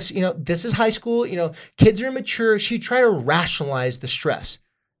 it's just, this is high school, kids are immature. She'd try to rationalize the stress.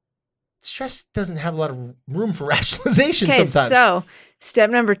 Stress doesn't have a lot of room for rationalization sometimes. So step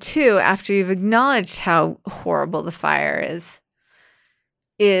number 2, after you've acknowledged how horrible the fire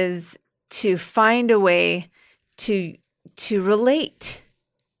is to find a way to relate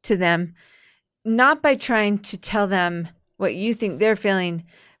to them, not by trying to tell them what you think they're feeling,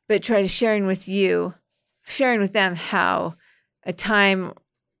 but try to sharing with them how a time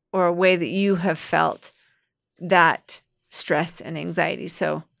or a way that you have felt that stress and anxiety.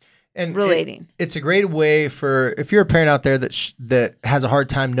 So and relating. It's a great way for, if you're a parent out there that has a hard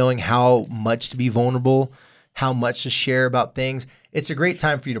time knowing how much to be vulnerable, how much to share about things, it's a great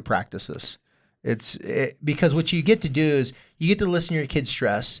time for you to practice this. Because what you get to do is you get to listen to your kids'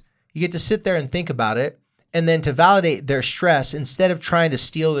 stress. You get to sit there and think about it, and then to validate their stress instead of trying to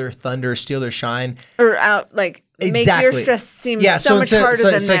steal their thunder, steal their shine. Or make your stress seem so much harder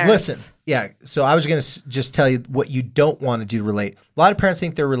than theirs. Like, listen, so I was going to just tell you what you don't want to do to relate. A lot of parents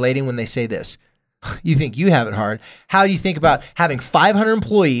think they're relating when they say this. You think you have it hard. How do you think about having 500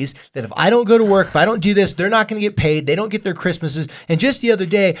 employees that if I don't go to work, if I don't do this, they're not going to get paid. They don't get their Christmases. And just the other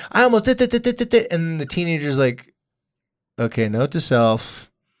day, I almost and the teenager's like, okay, note to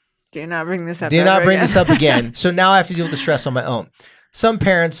self. Do not bring this up. This up again. So now I have to deal with the stress on my own. Some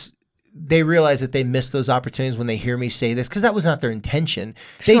parents, they realize that they miss those opportunities when they hear me say this because that was not their intention.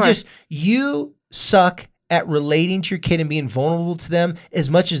 Sure. You suck at relating to your kid and being vulnerable to them as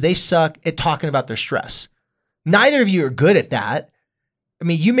much as they suck at talking about their stress. Neither of you are good at that. I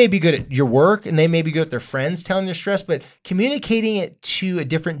mean, you may be good at your work and they may be good at their friends telling their stress, but communicating it to a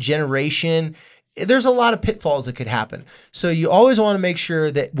different generation, there's a lot of pitfalls that could happen. So you always want to make sure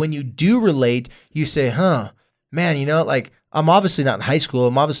that when you do relate, you say, man, you know, like I'm obviously not in high school.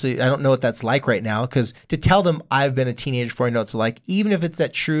 I don't know what that's like right now, because to tell them I've been a teenager before I know what it's like, even if it's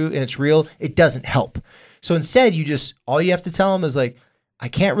that true and it's real, it doesn't help. So instead, all you have to tell them is like, I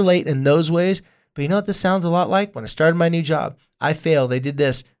can't relate in those ways, but you know what this sounds a lot like? When I started my new job, I failed. They did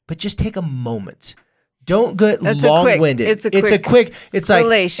this, but just take a moment. Don't get long-winded. It's a quick. It's like,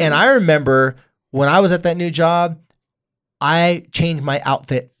 relation. And I remember when I was at that new job, I changed my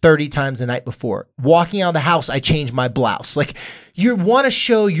outfit 30 times the night before. Walking out of the house, I changed my blouse. Like, you want to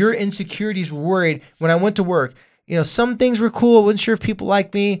show your insecurities were worried. When I went to work, you know, some things were cool. I wasn't sure if people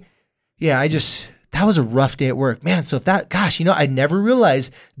liked me. Yeah, that was a rough day at work. Man, so I never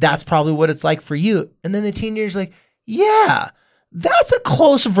realized that's probably what it's like for you. And then the teenager's like, yeah, that's a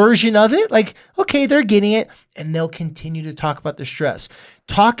close version of it. Like, okay, they're getting it. And they'll continue to talk about their stress.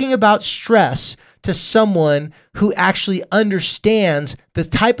 Talking about stress to someone who actually understands the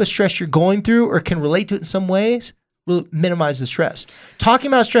type of stress you're going through or can relate to it in some ways will minimize the stress. Talking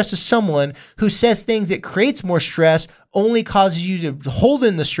about stress to someone who says things that creates more stress only causes you to hold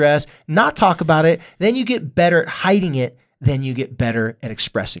in the stress, not talk about it. Then you get better at hiding it. Then you get better at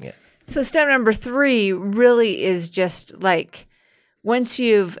expressing it. So step number 3 really is just like, once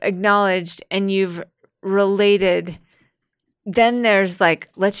you've acknowledged and you've related, then there's like,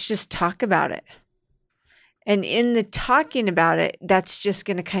 let's just talk about it. And in the talking about it, that's just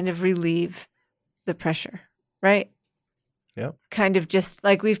going to kind of relieve the pressure, right? Yep. Kind of just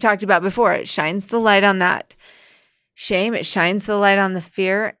like we've talked about before, it shines the light on that shame. It shines the light on the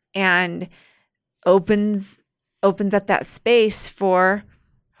fear and opens up that space for,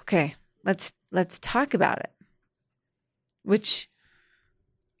 okay, let's talk about it, which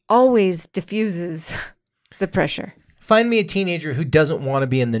always diffuses the pressure. Find me a teenager who doesn't want to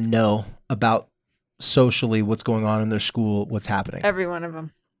be in the know about socially what's going on in their school, what's happening. Every one of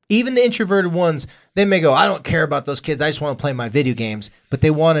them. Even the introverted ones, they may go, I don't care about those kids. I just want to play my video games. But they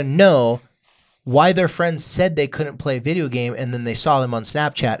want to know why their friends said they couldn't play a video game, and then they saw them on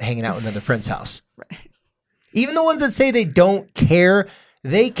Snapchat hanging out in another friend's house. Right. Even the ones that say they don't care,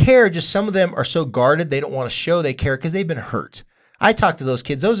 they care. Just some of them are so guarded, they don't want to show they care because they've been hurt. I talk to those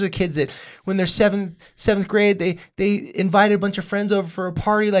kids. Those are the kids that when they're seventh grade, they invited a bunch of friends over for a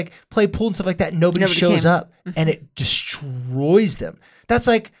party, like play pool and stuff like that. Nobody shows up, and it destroys them. That's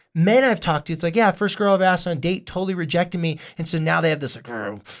like men I've talked to. It's like, yeah, first girl I've asked on a date totally rejected me. And so now they have this like,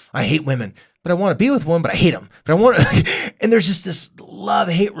 I hate women, but I want to be with one, but I hate them. But I want to, and there's just this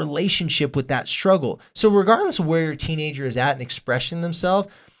love-hate relationship with that struggle. So regardless of where your teenager is at and expressing themselves,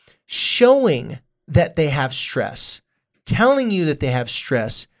 showing that they have stress, telling you that they have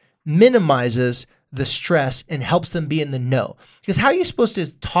stress minimizes the stress and helps them be in the know. Because how are you supposed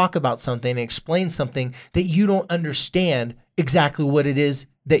to talk about something and explain something that you don't understand exactly what it is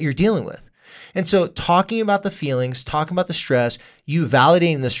that you're dealing with? And so talking about the feelings, talking about the stress, you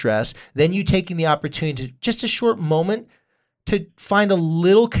validating the stress, then you taking the opportunity to just a short moment to find a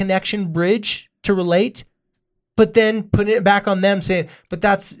little connection bridge to relate, but then putting it back on them saying, but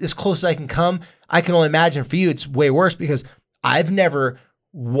that's as close as I can come. I can only imagine for you, it's way worse because I've never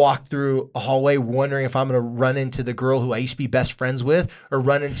walked through a hallway wondering if I'm going to run into the girl who I used to be best friends with or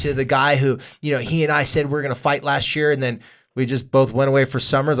run into the guy who, you know, he and I said we're going to fight last year and then we just both went away for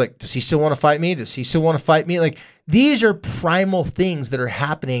summers. Like, does he still want to fight me? Does he still want to fight me? Like, these are primal things that are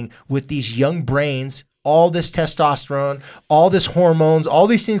happening with these young brains, all this testosterone, all this hormones, all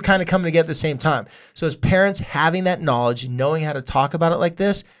these things kind of coming together at the same time. So as parents, having that knowledge, knowing how to talk about it like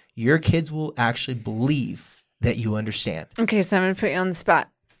this, your kids will actually believe that you understand. Okay, so I'm going to put you on the spot.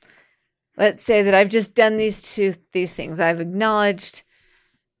 Let's say that I've just done these things. I've acknowledged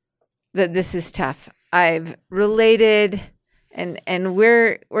that this is tough. I've related, and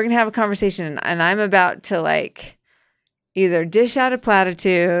we're going to have a conversation, and I'm about to like either dish out a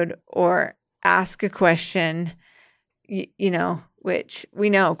platitude or ask a question, you know, which we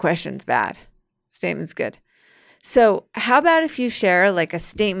know question's bad, statement's good. So how about if you share like a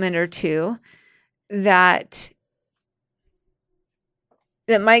statement or two that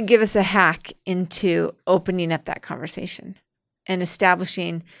might give us a hack into opening up that conversation and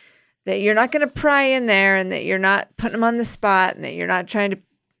establishing that you're not going to pry in there and that you're not putting them on the spot and that you're not trying to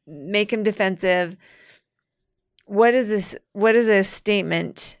make them defensive. What is a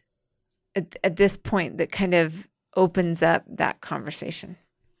statement at this point that kind of opens up that conversation?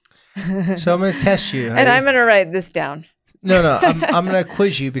 So I'm going to test you. And I'm going to write this down. No. I'm going to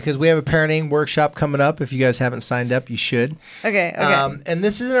quiz you because we have a parenting workshop coming up. If you guys haven't signed up, you should. Okay. And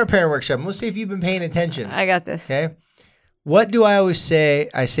this isn't our parent workshop. We'll see if you've been paying attention. I got this. Okay. What do I always say?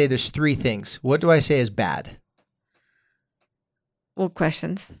 I say there's three things. What do I say is bad? Well,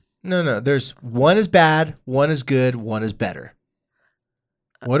 questions. No. There's one is bad, one is good, one is better.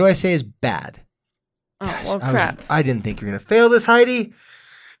 What do I say is bad? Oh, well, crap. I didn't think you were going to fail this, Heidi.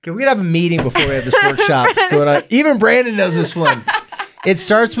 Okay, we're going to have a meeting before we have this workshop going on. Even Brandon knows this one. It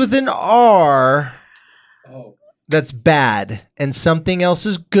starts with an R. Oh. That's bad, and something else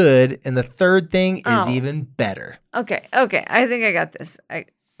is good, and the third thing is Oh. even better. Okay. I think I got this.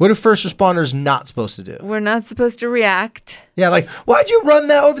 What are first responders not supposed to do? We're not supposed to react. Yeah, like, why'd you run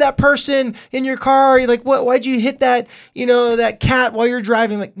that over that person in your car? You're like, what? Why'd you hit that, that cat while you're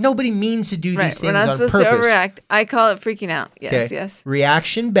driving? Like, nobody means to do Right. these We're things not on supposed purpose. to overreact. I call it freaking out. Yes. Okay. Yes.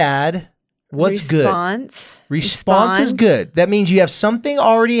 Reaction bad. What's good? Response is Respond. good. That means you have something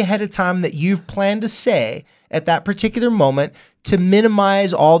already ahead of time that you've planned to say at that particular moment to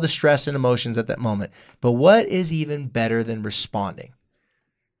minimize all the stress and emotions at that moment. But what is even better than responding?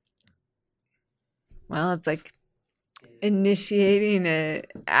 Well, it's like initiating a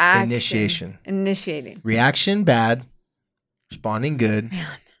action. Initiating. Reaction bad. Responding good.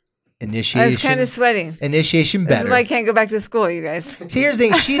 Initiation. I was kind of sweating. Initiation This better. is why I can't go back to school, you guys. See, here's the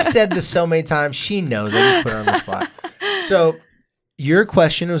thing. She said this so many times. She knows. I just put her on the spot. So your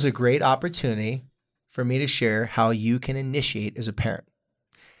question was a great opportunity for me to share how you can initiate as a parent.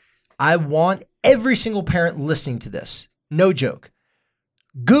 I want every single parent listening to this, no joke,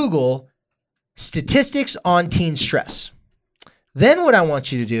 Google statistics on teen stress. Then what I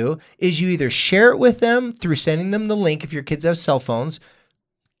want you to do is you either share it with them through sending them the link if your kids have cell phones.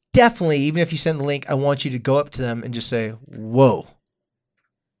 Definitely, even if you send the link, I want you to go up to them and just say, whoa,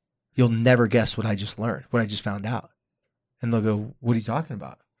 you'll never guess what I just learned, what I just found out. And they'll go, what are you talking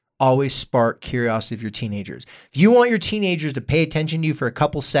about? Always spark curiosity of your teenagers. If you want your teenagers to pay attention to you for a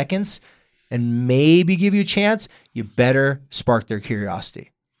couple seconds and maybe give you a chance, you better spark their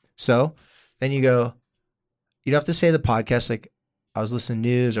curiosity. So then you go, you don't have to say the podcast. Like, I was listening to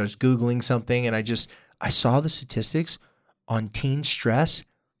news, I was Googling something, and I saw the statistics on teen stress.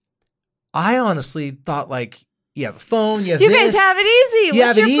 I honestly thought, like, you have a phone, you have You this. guys have it easy. You What's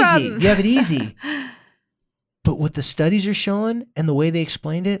have it your easy. problem? You have it easy. But what the studies are showing and the way they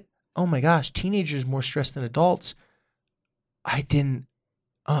explained it, oh my gosh, teenagers more stressed than adults. I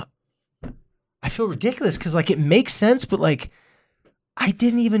feel ridiculous because, like, it makes sense, but, like, I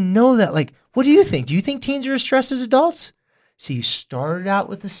didn't even know that. Like, what do you think? Do you think teens are as stressed as adults? So you started out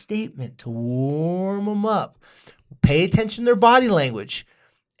with a statement to warm them up. Pay attention to their body language.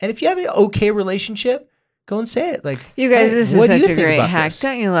 And if you have an okay relationship, go and say it. Like, You guys, hey, this what do is you such a think great about hack. this?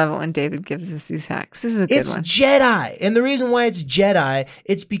 Don't you love it when David gives us these hacks? This is a good It's one. Jedi. And the reason why it's Jedi,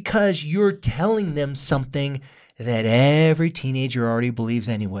 it's because you're telling them something that every teenager already believes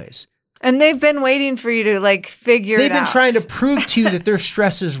anyways. And they've been waiting for you to, like, figure it out. They've been trying to prove to you that their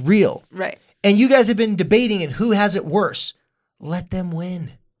stress is real. Right. And you guys have been debating and who has it worse. Let them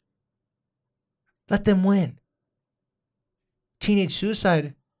win. Let them win. Teenage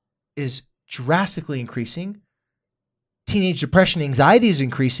suicide is drastically increasing. Teenage depression, anxiety is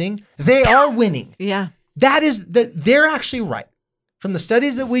increasing. They are winning. Yeah. They're actually right. From the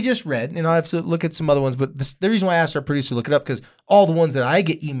studies that we just read, and I'll have to look at some other ones, but the reason why I asked our producer to look it up, because all the ones that I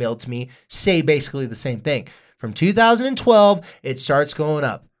get emailed to me say basically the same thing. From 2012, it starts going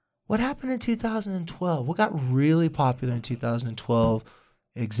up. What happened in 2012? What got really popular in 2012?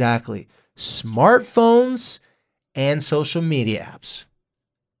 Exactly. Smartphones and social media apps.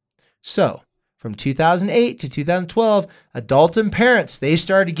 So, from 2008 to 2012, adults and parents, they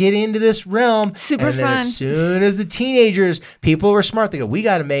started to get into this realm. Super and then fun. as soon as the teenagers, people were smart. They go, we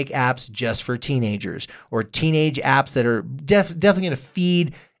got to make apps just for teenagers, or teenage apps that are definitely going to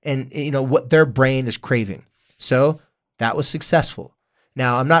feed and what their brain is craving. So that was successful.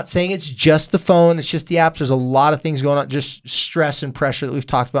 Now, I'm not saying it's just the phone. It's just the apps. There's a lot of things going on, just stress and pressure that we've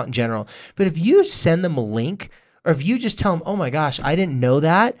talked about in general. But if you send them a link, or if you just tell them, oh my gosh, I didn't know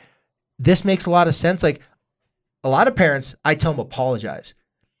that, this makes a lot of sense. Like, a lot of parents, I tell them apologize.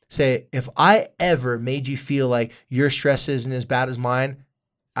 Say, if I ever made you feel like your stress isn't as bad as mine,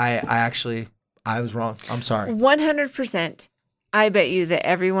 I was wrong. I'm sorry. 100%. I bet you that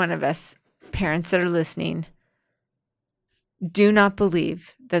every one of us parents that are listening do not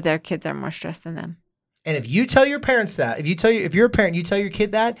believe that their kids are more stressed than them. And if you tell your parents that, if you're a parent, you tell your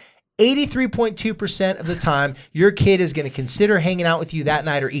kid that, 83.2% of the time, your kid is going to consider hanging out with you that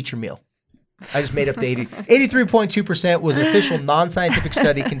night or eat your meal. I just made up the 80. 83.2% was an official non-scientific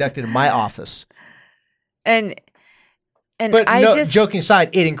study conducted in my office. And And But I no, just joking aside,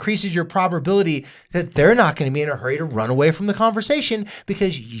 it increases your probability that they're not going to be in a hurry to run away from the conversation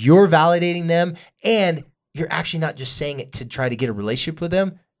because you're validating them and you're actually not just saying it to try to get a relationship with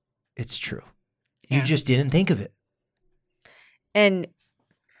them. It's true. You Yeah. just didn't think of it. And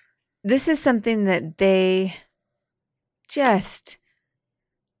this is something that they just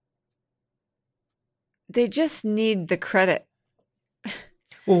need the credit.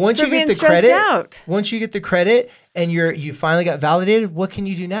 Well, once for you get being the stressed credit, out. once you get the credit and you finally got validated, what can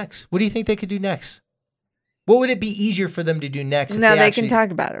you do next? What do you think they could do next? What would it be easier for them to do next? Now they actually, can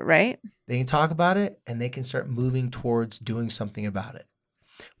talk about it, right? They can talk about it and they can start moving towards doing something about it.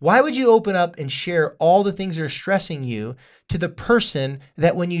 Why would you open up and share all the things that are stressing you to the person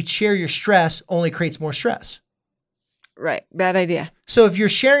that when you share your stress only creates more stress? Right. Bad idea. So if you're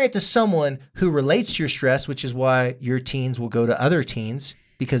sharing it to someone who relates to your stress, which is why your teens will go to other teens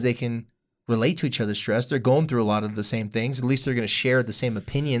because they can relate to each other's stress. They're going through a lot of the same things. At least they're going to share the same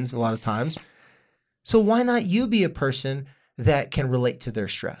opinions a lot of times. So why not you be a person that can relate to their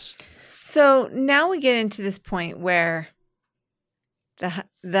stress? So now we get into this point where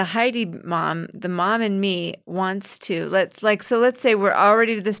the Heidi mom, the mom in me wants to, let's say we're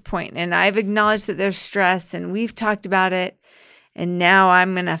already to this point and I've acknowledged that there's stress and we've talked about it and now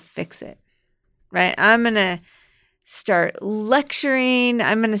I'm going to fix it, right? I'm going to start lecturing.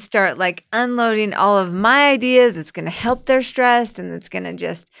 I'm going to start like unloading all of my ideas. It's going to help their stress and it's going to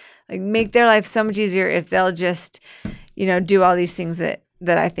just like make their life so much easier if they'll just, do all these things that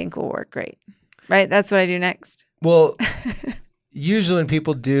I think will work great, right? That's what I do next. Well, usually when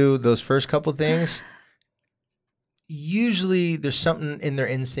people do those first couple things, usually there's something in their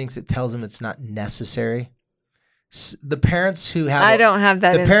instincts that tells them it's not necessary. The parents who have I don't have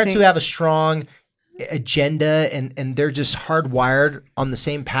that the parents instinct. who have a strong agenda and they're just hardwired on the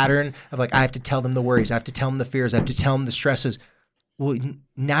same pattern of like, I have to tell them the worries, I have to tell them the fears, I have to tell them the stresses. Well,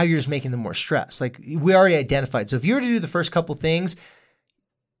 now you're just making them more stressed. Like we already identified. So if you were to do the first couple things,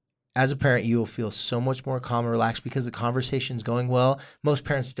 as a parent, you will feel so much more calm and relaxed because the conversation's going well. Most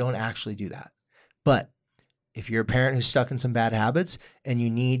parents don't actually do that. But if you're a parent who's stuck in some bad habits and you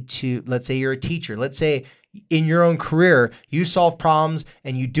need to, let's say you're a teacher, let's say in your own career, you solve problems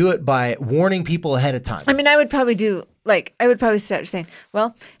and you do it by warning people ahead of time. I mean, I would probably start saying,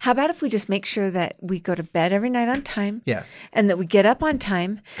 well, how about if we just make sure that we go to bed every night on time? Yeah. And that we get up on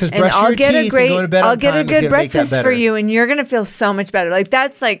time. 'Cause and brushing your teeth and going to bed on I'll get a time is good gonna make that breakfast for better. you and you're going to feel so much better. Like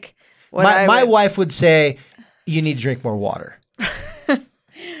that's like what My wife would say, you need to drink more water. Right.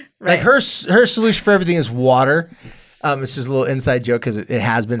 Like her solution for everything is water. It's just a little inside joke because it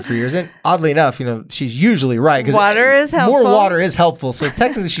has been for years. And oddly enough, she's usually right. 'Cause water is helpful. More water is helpful. So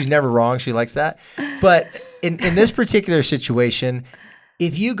technically she's never wrong. She likes that. But in this particular situation,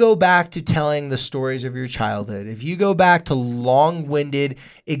 if you go back to telling the stories of your childhood, if you go back to long-winded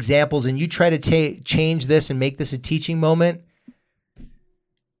examples and you try to change this and make this a teaching moment,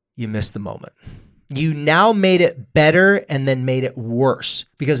 you missed the moment. You now made it better and then made it worse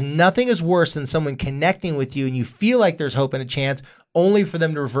because nothing is worse than someone connecting with you and you feel like there's hope and a chance only for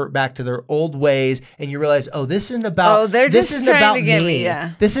them to revert back to their old ways and you realize, this isn't about they're this just isn't trying about to get me. me,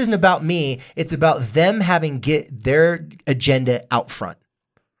 yeah. This isn't about me. It's about them having get their agenda out front.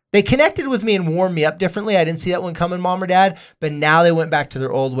 They connected with me and warmed me up differently. I didn't see that one coming, mom or dad, but now they went back to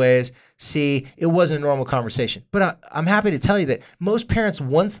their old ways. See, it wasn't a normal conversation. But I'm happy to tell you that most parents,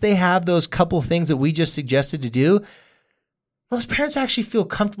 once they have those couple things that we just suggested to do, most parents actually feel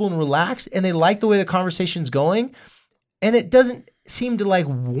comfortable and relaxed and they like the way the conversation's going. And it doesn't seem to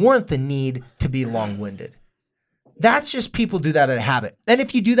warrant the need to be long-winded. That's just people do that out of habit. And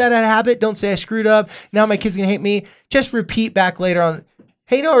if you do that out of habit, don't say I screwed up. Now my kid's going to hate me. Just repeat back later on.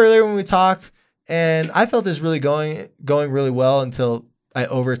 Hey, earlier when we talked and I felt this really going really well until I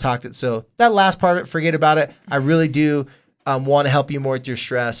over-talked it. So that last part of it, forget about it. I really do want to help you more with your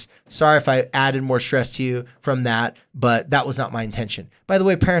stress. Sorry if I added more stress to you from that, but that was not my intention. By the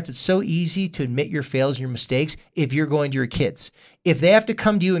way, parents, it's so easy to admit your fails and your mistakes if you're going to your kids. If they have to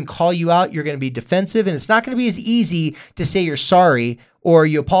come to you and call you out, you're going to be defensive, and it's not going to be as easy to say you're sorry or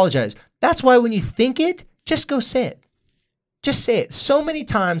you apologize. That's why when you think it, just go say it. Just say it. So many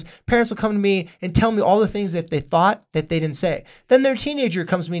times, parents will come to me and tell me all the things that they thought that they didn't say. Then their teenager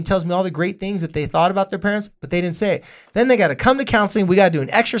comes to me and tells me all the great things that they thought about their parents, but they didn't say. Then they got to come to counseling. We got to do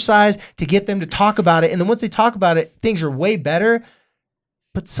an exercise to get them to talk about it. And then once they talk about it, things are way better.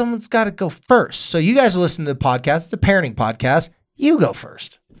 But someone's got to go first. So you guys are listening to the podcast. It's a parenting podcast. You go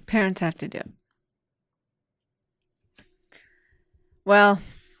first. Parents have to do it. Well,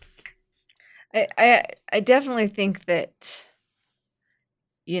 I definitely think that,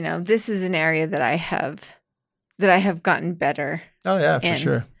 this is an area that that I have gotten better. Oh yeah, for in.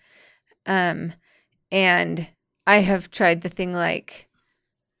 sure. And I have tried the thing like,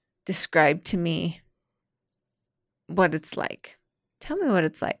 describe to me what it's like. Tell me what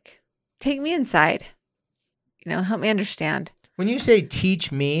it's like. Take me inside. Help me understand. When you say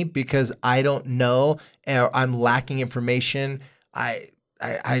teach me because I don't know or I'm lacking information, I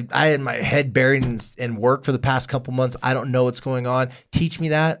had my head buried in work for the past couple months. I don't know what's going on. Teach me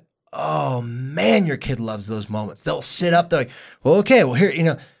that. Oh man, your kid loves those moments. They'll sit up. They're like, well, okay, well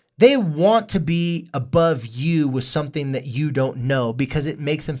here, they want to be above you with something that you don't know because it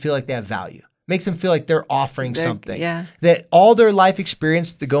makes them feel like they have value. Makes them feel like they're offering something. Yeah. That all their life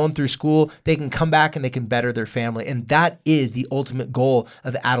experience to going through school, they can come back and they can better their family. And that is the ultimate goal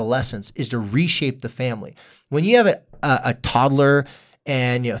of adolescence, is to reshape the family. When you have a toddler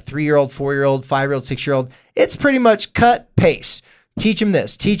and 3-year-old, 4-year-old, 5-year-old, 6-year-old, it's pretty much cut, pace. Teach them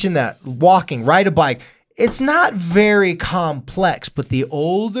this, teach them that. Walking, ride a bike. It's not very complex, but the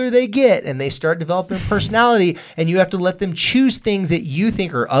older they get and they start developing personality, and you have to let them choose things that you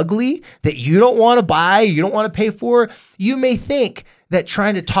think are ugly, that you don't want to buy, you don't want to pay for, you may think that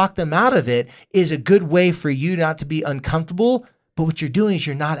trying to talk them out of it is a good way for you not to be uncomfortable, but what you're doing is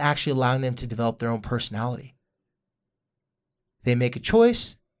you're not actually allowing them to develop their own personality. They make a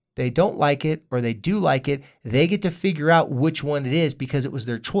choice, they don't like it, or they do like it, they get to figure out which one it is because it was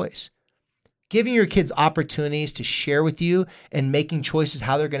their choice. Giving your kids opportunities to share with you and making choices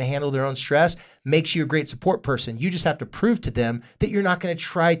how they're going to handle their own stress makes you a great support person. You just have to prove to them that you're not going to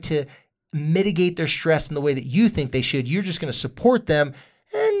try to mitigate their stress in the way that you think they should. You're just going to support them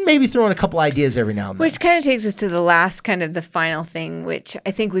and maybe throw in a couple ideas every now and then. Which kind of takes us to the last kind of the final thing, which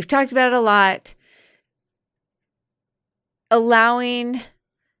I think we've talked about a lot. Allowing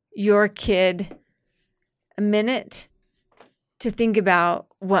your kid a minute to think about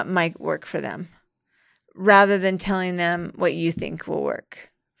what might work for them rather than telling them what you think will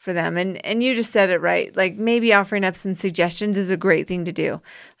work for them. And you just said it right. Like, maybe offering up some suggestions is a great thing to do.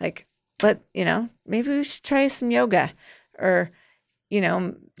 Like, maybe we should try some yoga or,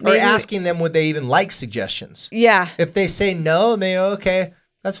 or asking them would they even like suggestions. Yeah. If they say no, they okay,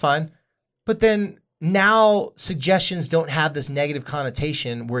 that's fine. But then now suggestions don't have this negative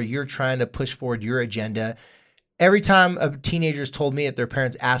connotation where you're trying to push forward your agenda. Every time a teenager's told me that their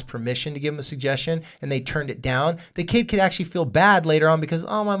parents asked permission to give them a suggestion and they turned it down, the kid could actually feel bad later on because,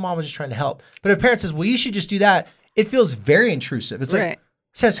 oh, my mom was just trying to help. But if a parent says, well, you should just do that, it feels very intrusive. It's like,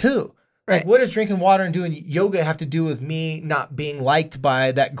 says who? Right. Like, what does drinking water and doing yoga have to do with me not being liked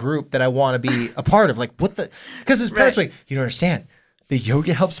by that group that I want to be a part of? Like, what the? Because his parents are like, you don't understand. The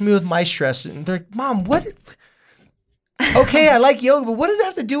yoga helps me with my stress. And they're like, Mom, what? Okay, I like yoga, but what does that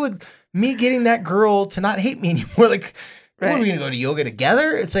have to do with me getting that girl to not hate me anymore? Like, what, are we going to go to yoga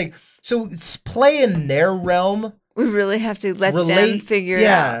together? It's like, so it's play in their realm. We really have to let them figure it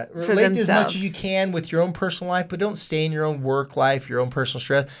out for relate themselves. as much as you can with your own personal life, but don't stay in your own work life, your own personal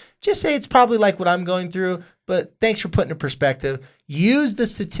stress. Just say it's probably like what I'm going through, but thanks for putting it in perspective. Use the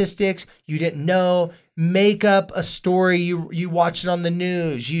statistics you didn't know. Make up a story. You watched it on the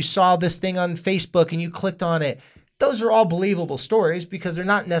news. You saw this thing on Facebook and you clicked on it. Those are all believable stories because they're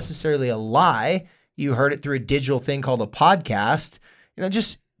not necessarily a lie. You heard it through a digital thing called a podcast.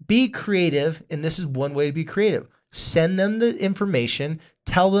 Just be creative, and this is one way to be creative. Send them the information.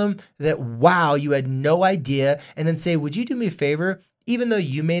 Tell them that, wow, you had no idea, and then say, would you do me a favor? Even though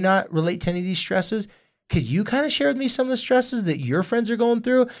you may not relate to any of these stresses, could you kind of share with me some of the stresses that your friends are going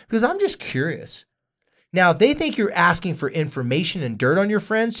through? Because I'm just curious. Now, if they think you're asking for information and dirt on your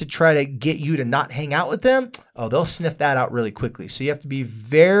friends to try to get you to not hang out with them, they'll sniff that out really quickly. So you have to be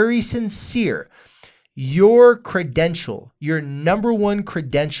very sincere. Your credential, your number one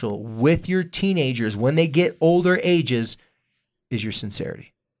credential with your teenagers when they get older ages is your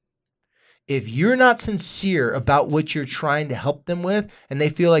sincerity. If you're not sincere about what you're trying to help them with and they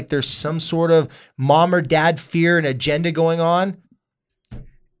feel like there's some sort of mom or dad fear and agenda going on,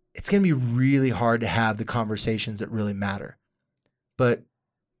 it's going to be really hard to have the conversations that really matter. But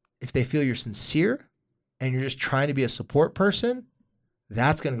if they feel you're sincere and you're just trying to be a support person,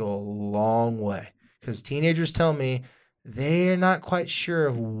 that's going to go a long way. Because teenagers tell me they're not quite sure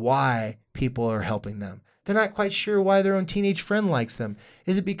of why people are helping them. They're not quite sure why their own teenage friend likes them.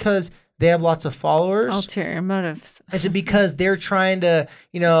 Is it because they have lots of followers? Ulterior motives. Is it because they're trying to,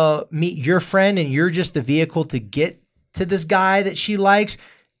 meet your friend and you're just the vehicle to get to this guy that she likes?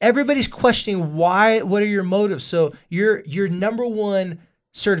 Everybody's questioning why. What are your motives? So your number one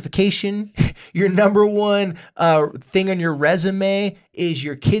certification, your number one thing on your resume is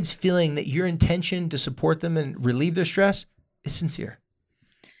your kids feeling that your intention to support them and relieve their stress is sincere.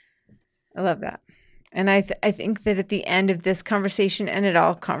 I love that. And I think that at the end of this conversation and at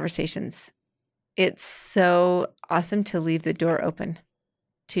all conversations, it's so awesome to leave the door open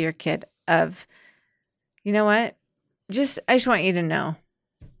to your kid of, you know what? I just want you to know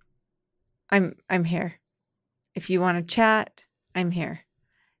I'm here. If you want to chat, I'm here.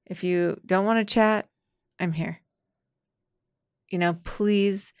 If you don't want to chat, I'm here.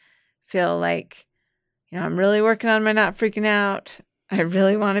 Please feel like, I'm really working on my not freaking out. I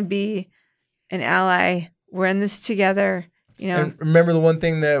really want to be an ally. We're in this together. And remember, the one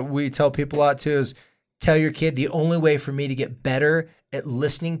thing that we tell people a lot too is tell your kid the only way for me to get better at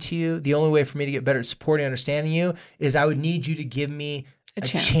listening to you, the only way for me to get better at supporting and understanding you is I would need you to give me a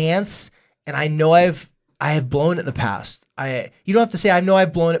chance. And I know I have blown it in the past. You don't have to say I know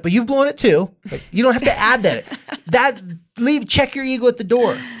I've blown it, but you've blown it too. Like, you don't have to add that. Check your ego at the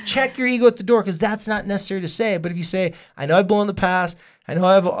door. Check your ego at the door because that's not necessary to say. But if you say, I know I've blown in the past. I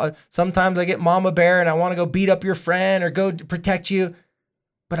know sometimes I get mama bear and I want to go beat up your friend or go protect you,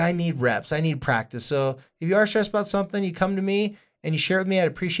 but I need reps. I need practice. So if you are stressed about something, you come to me and you share it with me. I'd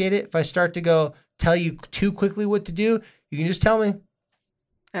appreciate it. If I start to go tell you too quickly what to do, you can just tell me.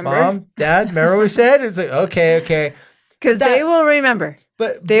 Remember? Mom, Dad, remember what we said? It's like, okay. Because they will remember.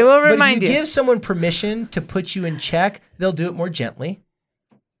 But they will remind you. But if you give someone permission to put you in check, they'll do it more gently.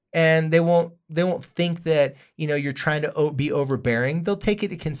 And they won't think that, you're trying to be overbearing. They'll take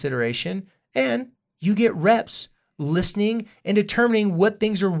it into consideration. And you get reps listening and determining what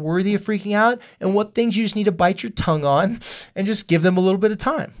things are worthy of freaking out and what things you just need to bite your tongue on and just give them a little bit of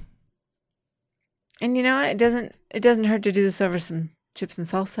time. And you know what? It doesn't hurt to do this over some chips and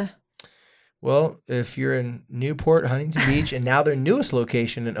salsa. Well, if you're in Newport, Huntington Beach, and now their newest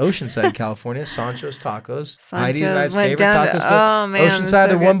location in Oceanside, California, Sancho's Tacos. Heidi's and I's favorite tacos. Oh, man. Oceanside,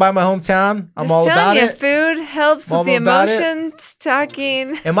 they're one by my hometown. I'm all about it. Food helps with the emotions,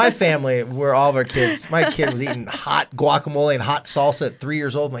 talking. And my family, where all of our kids, my kid was eating hot guacamole and hot salsa at 3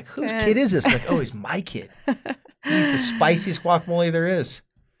 years old. I'm like, whose kid is this? I'm like, he's my kid. He eats the spiciest guacamole there is.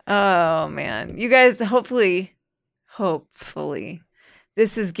 Oh, man. You guys, hopefully,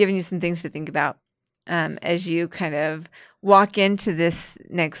 this has given you some things to think about as you kind of walk into this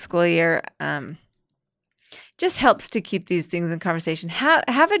next school year. Just helps to keep these things in conversation.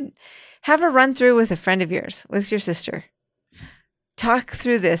 Have a run through with a friend of yours, with your sister. Talk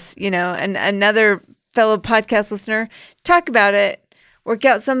through this, and another fellow podcast listener. Talk about it. Work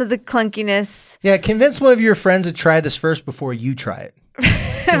out some of the clunkiness. Yeah, convince one of your friends to try this first before you try it.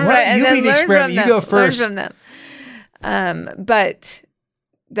 So right, you be the experiment. You go first. Learn from them. But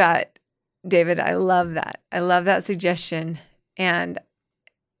that, David, I love that. I love that suggestion. And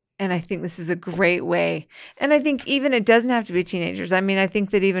I think this is a great way. And I think even it doesn't have to be teenagers. I mean, I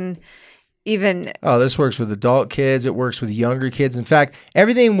think that even this works with adult kids. It works with younger kids. In fact,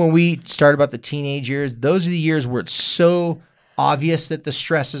 everything when we start about the teenage years, those are the years where it's so obvious that the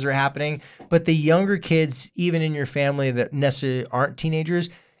stresses are happening. But the younger kids, even in your family that necessarily aren't teenagers,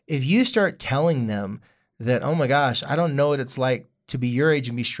 if you start telling them that, oh my gosh, I don't know what it's like to be your age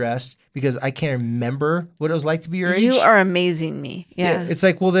and be stressed because I can't remember what it was like to be your age. You are amazing me. Yeah. It's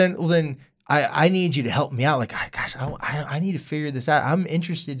like, well then I need you to help me out. Like, gosh, I need to figure this out. I'm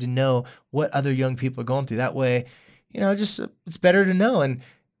interested to know what other young people are going through. That way, just it's better to know. And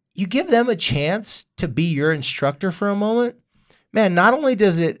you give them a chance to be your instructor for a moment. Man, not only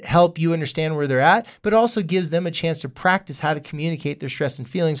does it help you understand where they're at, but also gives them a chance to practice how to communicate their stress and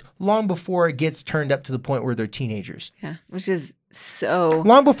feelings long before it gets turned up to the point where they're teenagers. Yeah, which is so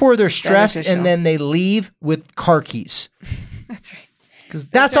long before they're stressed beneficial. And then they leave with car keys. That's right. Because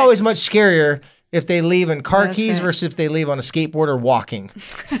that's always much scarier if they leave in car keys versus if they leave on a skateboard or walking.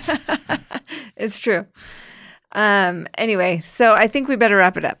 It's true. Anyway, so I think we better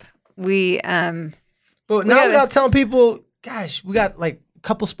wrap it up. But not without telling people, gosh, we got like a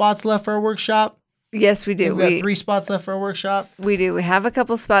couple spots left for our workshop. Yes, we do. We got 3 spots left for our workshop. We do. We have a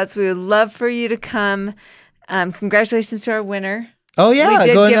couple spots. We would love for you to come. Congratulations to our winner. Oh, yeah. Go ahead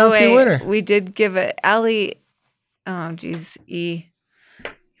and announce your winner. We did give it. Allie. Oh, geez. You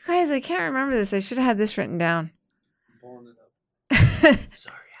guys, I can't remember this. I should have had this written down. Pulling it up.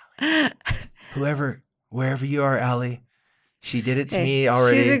 Sorry, Allie. Wherever you are, Allie, she did it to me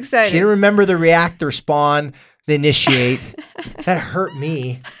already. She's excited. She didn't remember the reactor spawn, the initiate. That hurt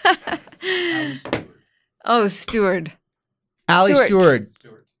me. Stewart. Allie Stewart.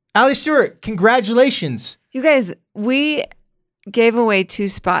 Allie Stewart, congratulations. You guys, we gave away 2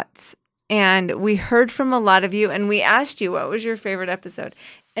 spots and we heard from a lot of you and we asked you what was your favorite episode.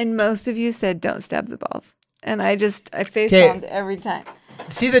 And most of you said don't stab the balls. And I face palmed every time.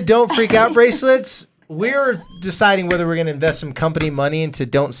 See the don't freak out bracelets? we're deciding whether we're going to invest some company money into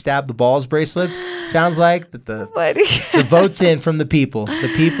Don't Stab the Balls bracelets. Sounds like that the vote's in from the people.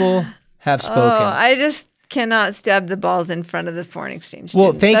 The people have spoken. I just cannot stab the balls in front of the foreign exchange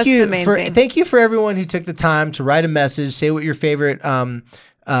Well, students. thank That's you the main for thing. thank you for everyone who took the time to write a message, say what your favorite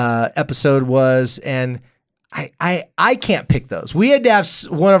episode was, and I can't pick those. We had to have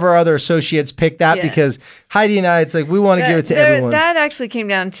one of our other associates pick that Yeah. because Heidi and I, it's like we want to give it to everyone. That actually came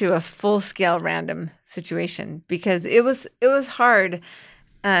down to a full scale random situation because it was hard.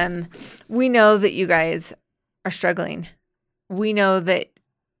 We know that you guys are struggling. We know that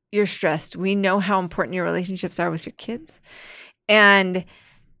you're stressed. We know how important your relationships are with your kids. And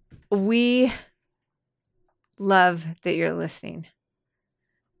we love that you're listening.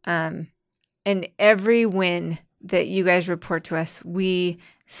 And every win that you guys report to us, we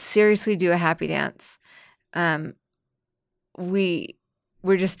seriously do a happy dance.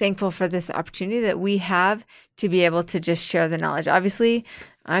 We're just thankful for this opportunity that we have to be able to just share the knowledge. Obviously,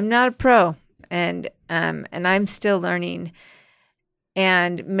 I'm not a pro, and I'm still learning.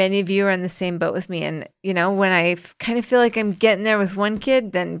 And many of you are in the same boat with me. And, you know, when I kind of feel like I'm getting there with one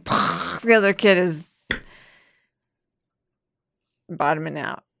kid, then the other kid is bottoming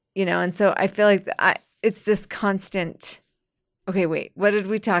out, you know? And so I feel like it's this constant, okay, wait, what did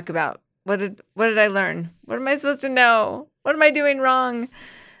we talk about? What did I learn? What am I supposed to know? What am I doing wrong?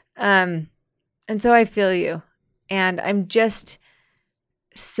 And so I feel you. And I'm just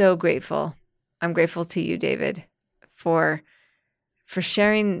so grateful. I'm grateful to you, David, for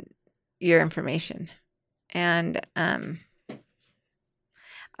sharing your information. And I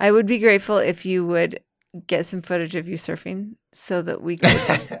would be grateful if you would get some footage of you surfing so that we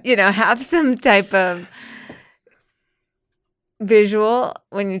could, you know, have some type of visual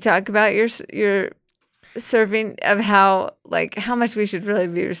when you talk about your surfing of how much we should really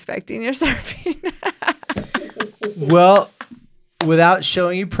be respecting your surfing. Well, without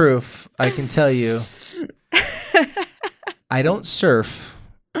showing you proof, I can tell you I don't surf.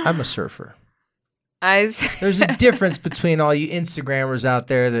 I'm a surfer. There's a difference between all you Instagrammers out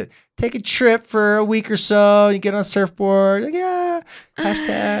there that take a trip for a week or so, and you get on a surfboard, like, yeah,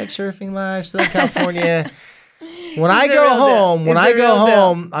 hashtag surfing life, Southern California. When I go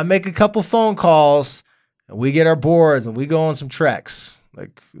home, I make a couple phone calls, and we get our boards, and we go on some treks.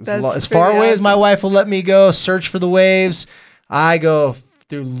 Like as far away as my wife will let me go, search for the waves. I go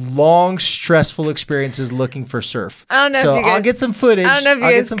through long, stressful experiences looking for surf. I don't know so if you guys, I'll get some footage. I don't know if you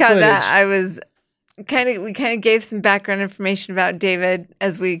I'll guys get some caught footage. that. We kind of gave some background information about David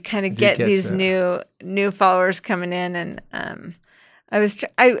as we kind of get these new followers coming in, and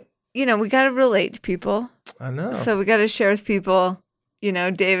we got to relate to people. I know. So we got to share with people, you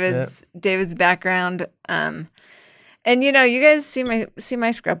know, David's background. And you know, you guys see my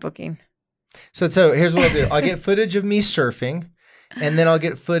scrapbooking. So here's what I'll do. I'll get footage of me surfing, and then I'll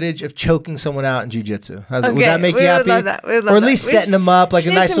get footage of choking someone out in jiu-jitsu. Would that make you happy? Love that. Or at least setting them up like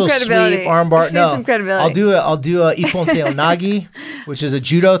a nice little sweep armbar. No, some credibility. I'll do a Ippon-sei Onagi, which is a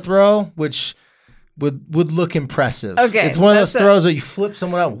judo throw, which would look impressive. Okay, it's one of those throws where you flip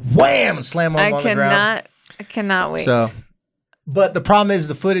someone out, wham, and slam them on the ground. I cannot wait. So, but the problem is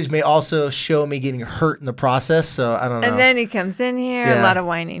the footage may also show me getting hurt in the process. So I don't know. And then he comes in here, a lot of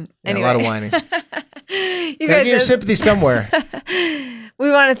whining. Anyway. A lot of whining. You gotta get your sympathy somewhere.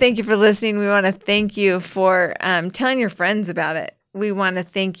 We want to thank you for listening. We want to thank you for telling your friends about it. We want to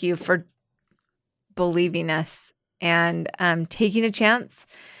thank you for believing us and taking a chance.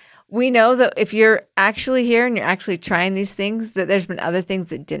 We know that if you're actually here and you're actually trying these things, that there's been other things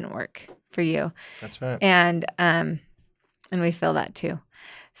that didn't work for you. That's right. And we feel that too.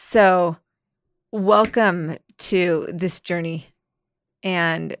 So welcome to this journey.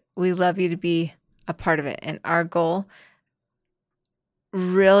 And we love you to be a part of it. And our goal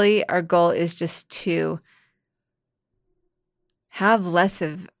is just to have less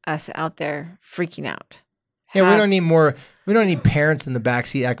of us out there freaking out. Yeah, we don't need more. We don't need parents in the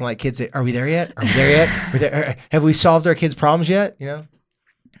backseat acting like kids. Say, "Are we there yet? Are we there yet? Have we solved our kids' problems yet?" You know,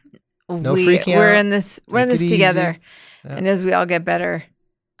 no freaking out. We're in this together, yeah. And as we all get better,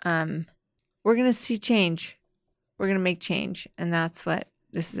 we're gonna see change. We're gonna make change, and that's what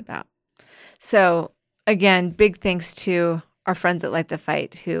this is about. So again, big thanks to our friends at Light the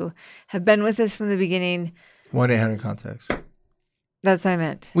Fight who have been with us from the beginning. 1-800-CONTACTS. That's what I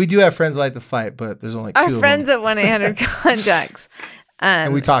meant. We do have friends like the fight, but there's only two Our of them. friends at 1-800-CONTACTS.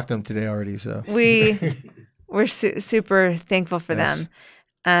 And we talked to them today already, so. We're super thankful for Yes.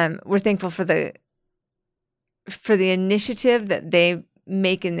 them. We're thankful for the initiative that they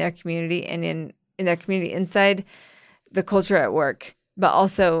make in their community and in their community inside the culture at work, but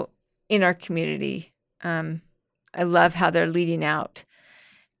also in our community I love how they're leading out.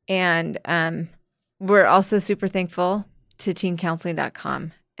 And we're also super thankful to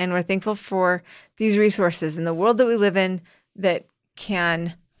teencounseling.com. And we're thankful for these resources in the world that we live in that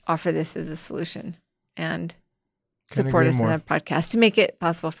can offer this as a solution and support us in our podcast to make it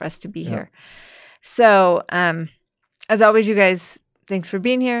possible for us to be here. So, as always, you guys, thanks for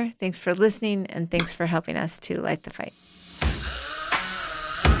being here. Thanks for listening. And thanks for helping us to light the fight.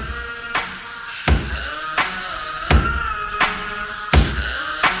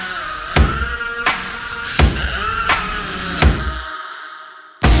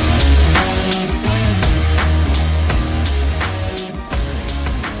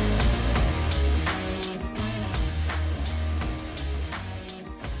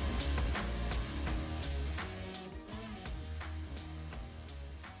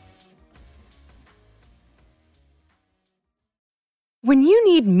 When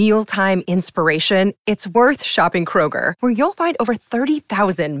you need mealtime inspiration, it's worth shopping Kroger, where you'll find over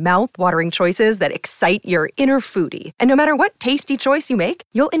 30,000 mouth-watering choices that excite your inner foodie. And no matter what tasty choice you make,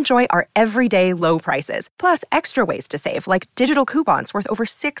 you'll enjoy our everyday low prices, plus extra ways to save, like digital coupons worth over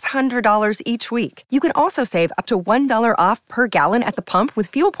 $600 each week. You can also save up to $1 off per gallon at the pump with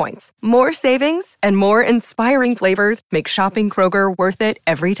fuel points. More savings and more inspiring flavors make shopping Kroger worth it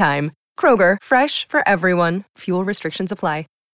every time. Kroger, fresh for everyone. Fuel restrictions apply.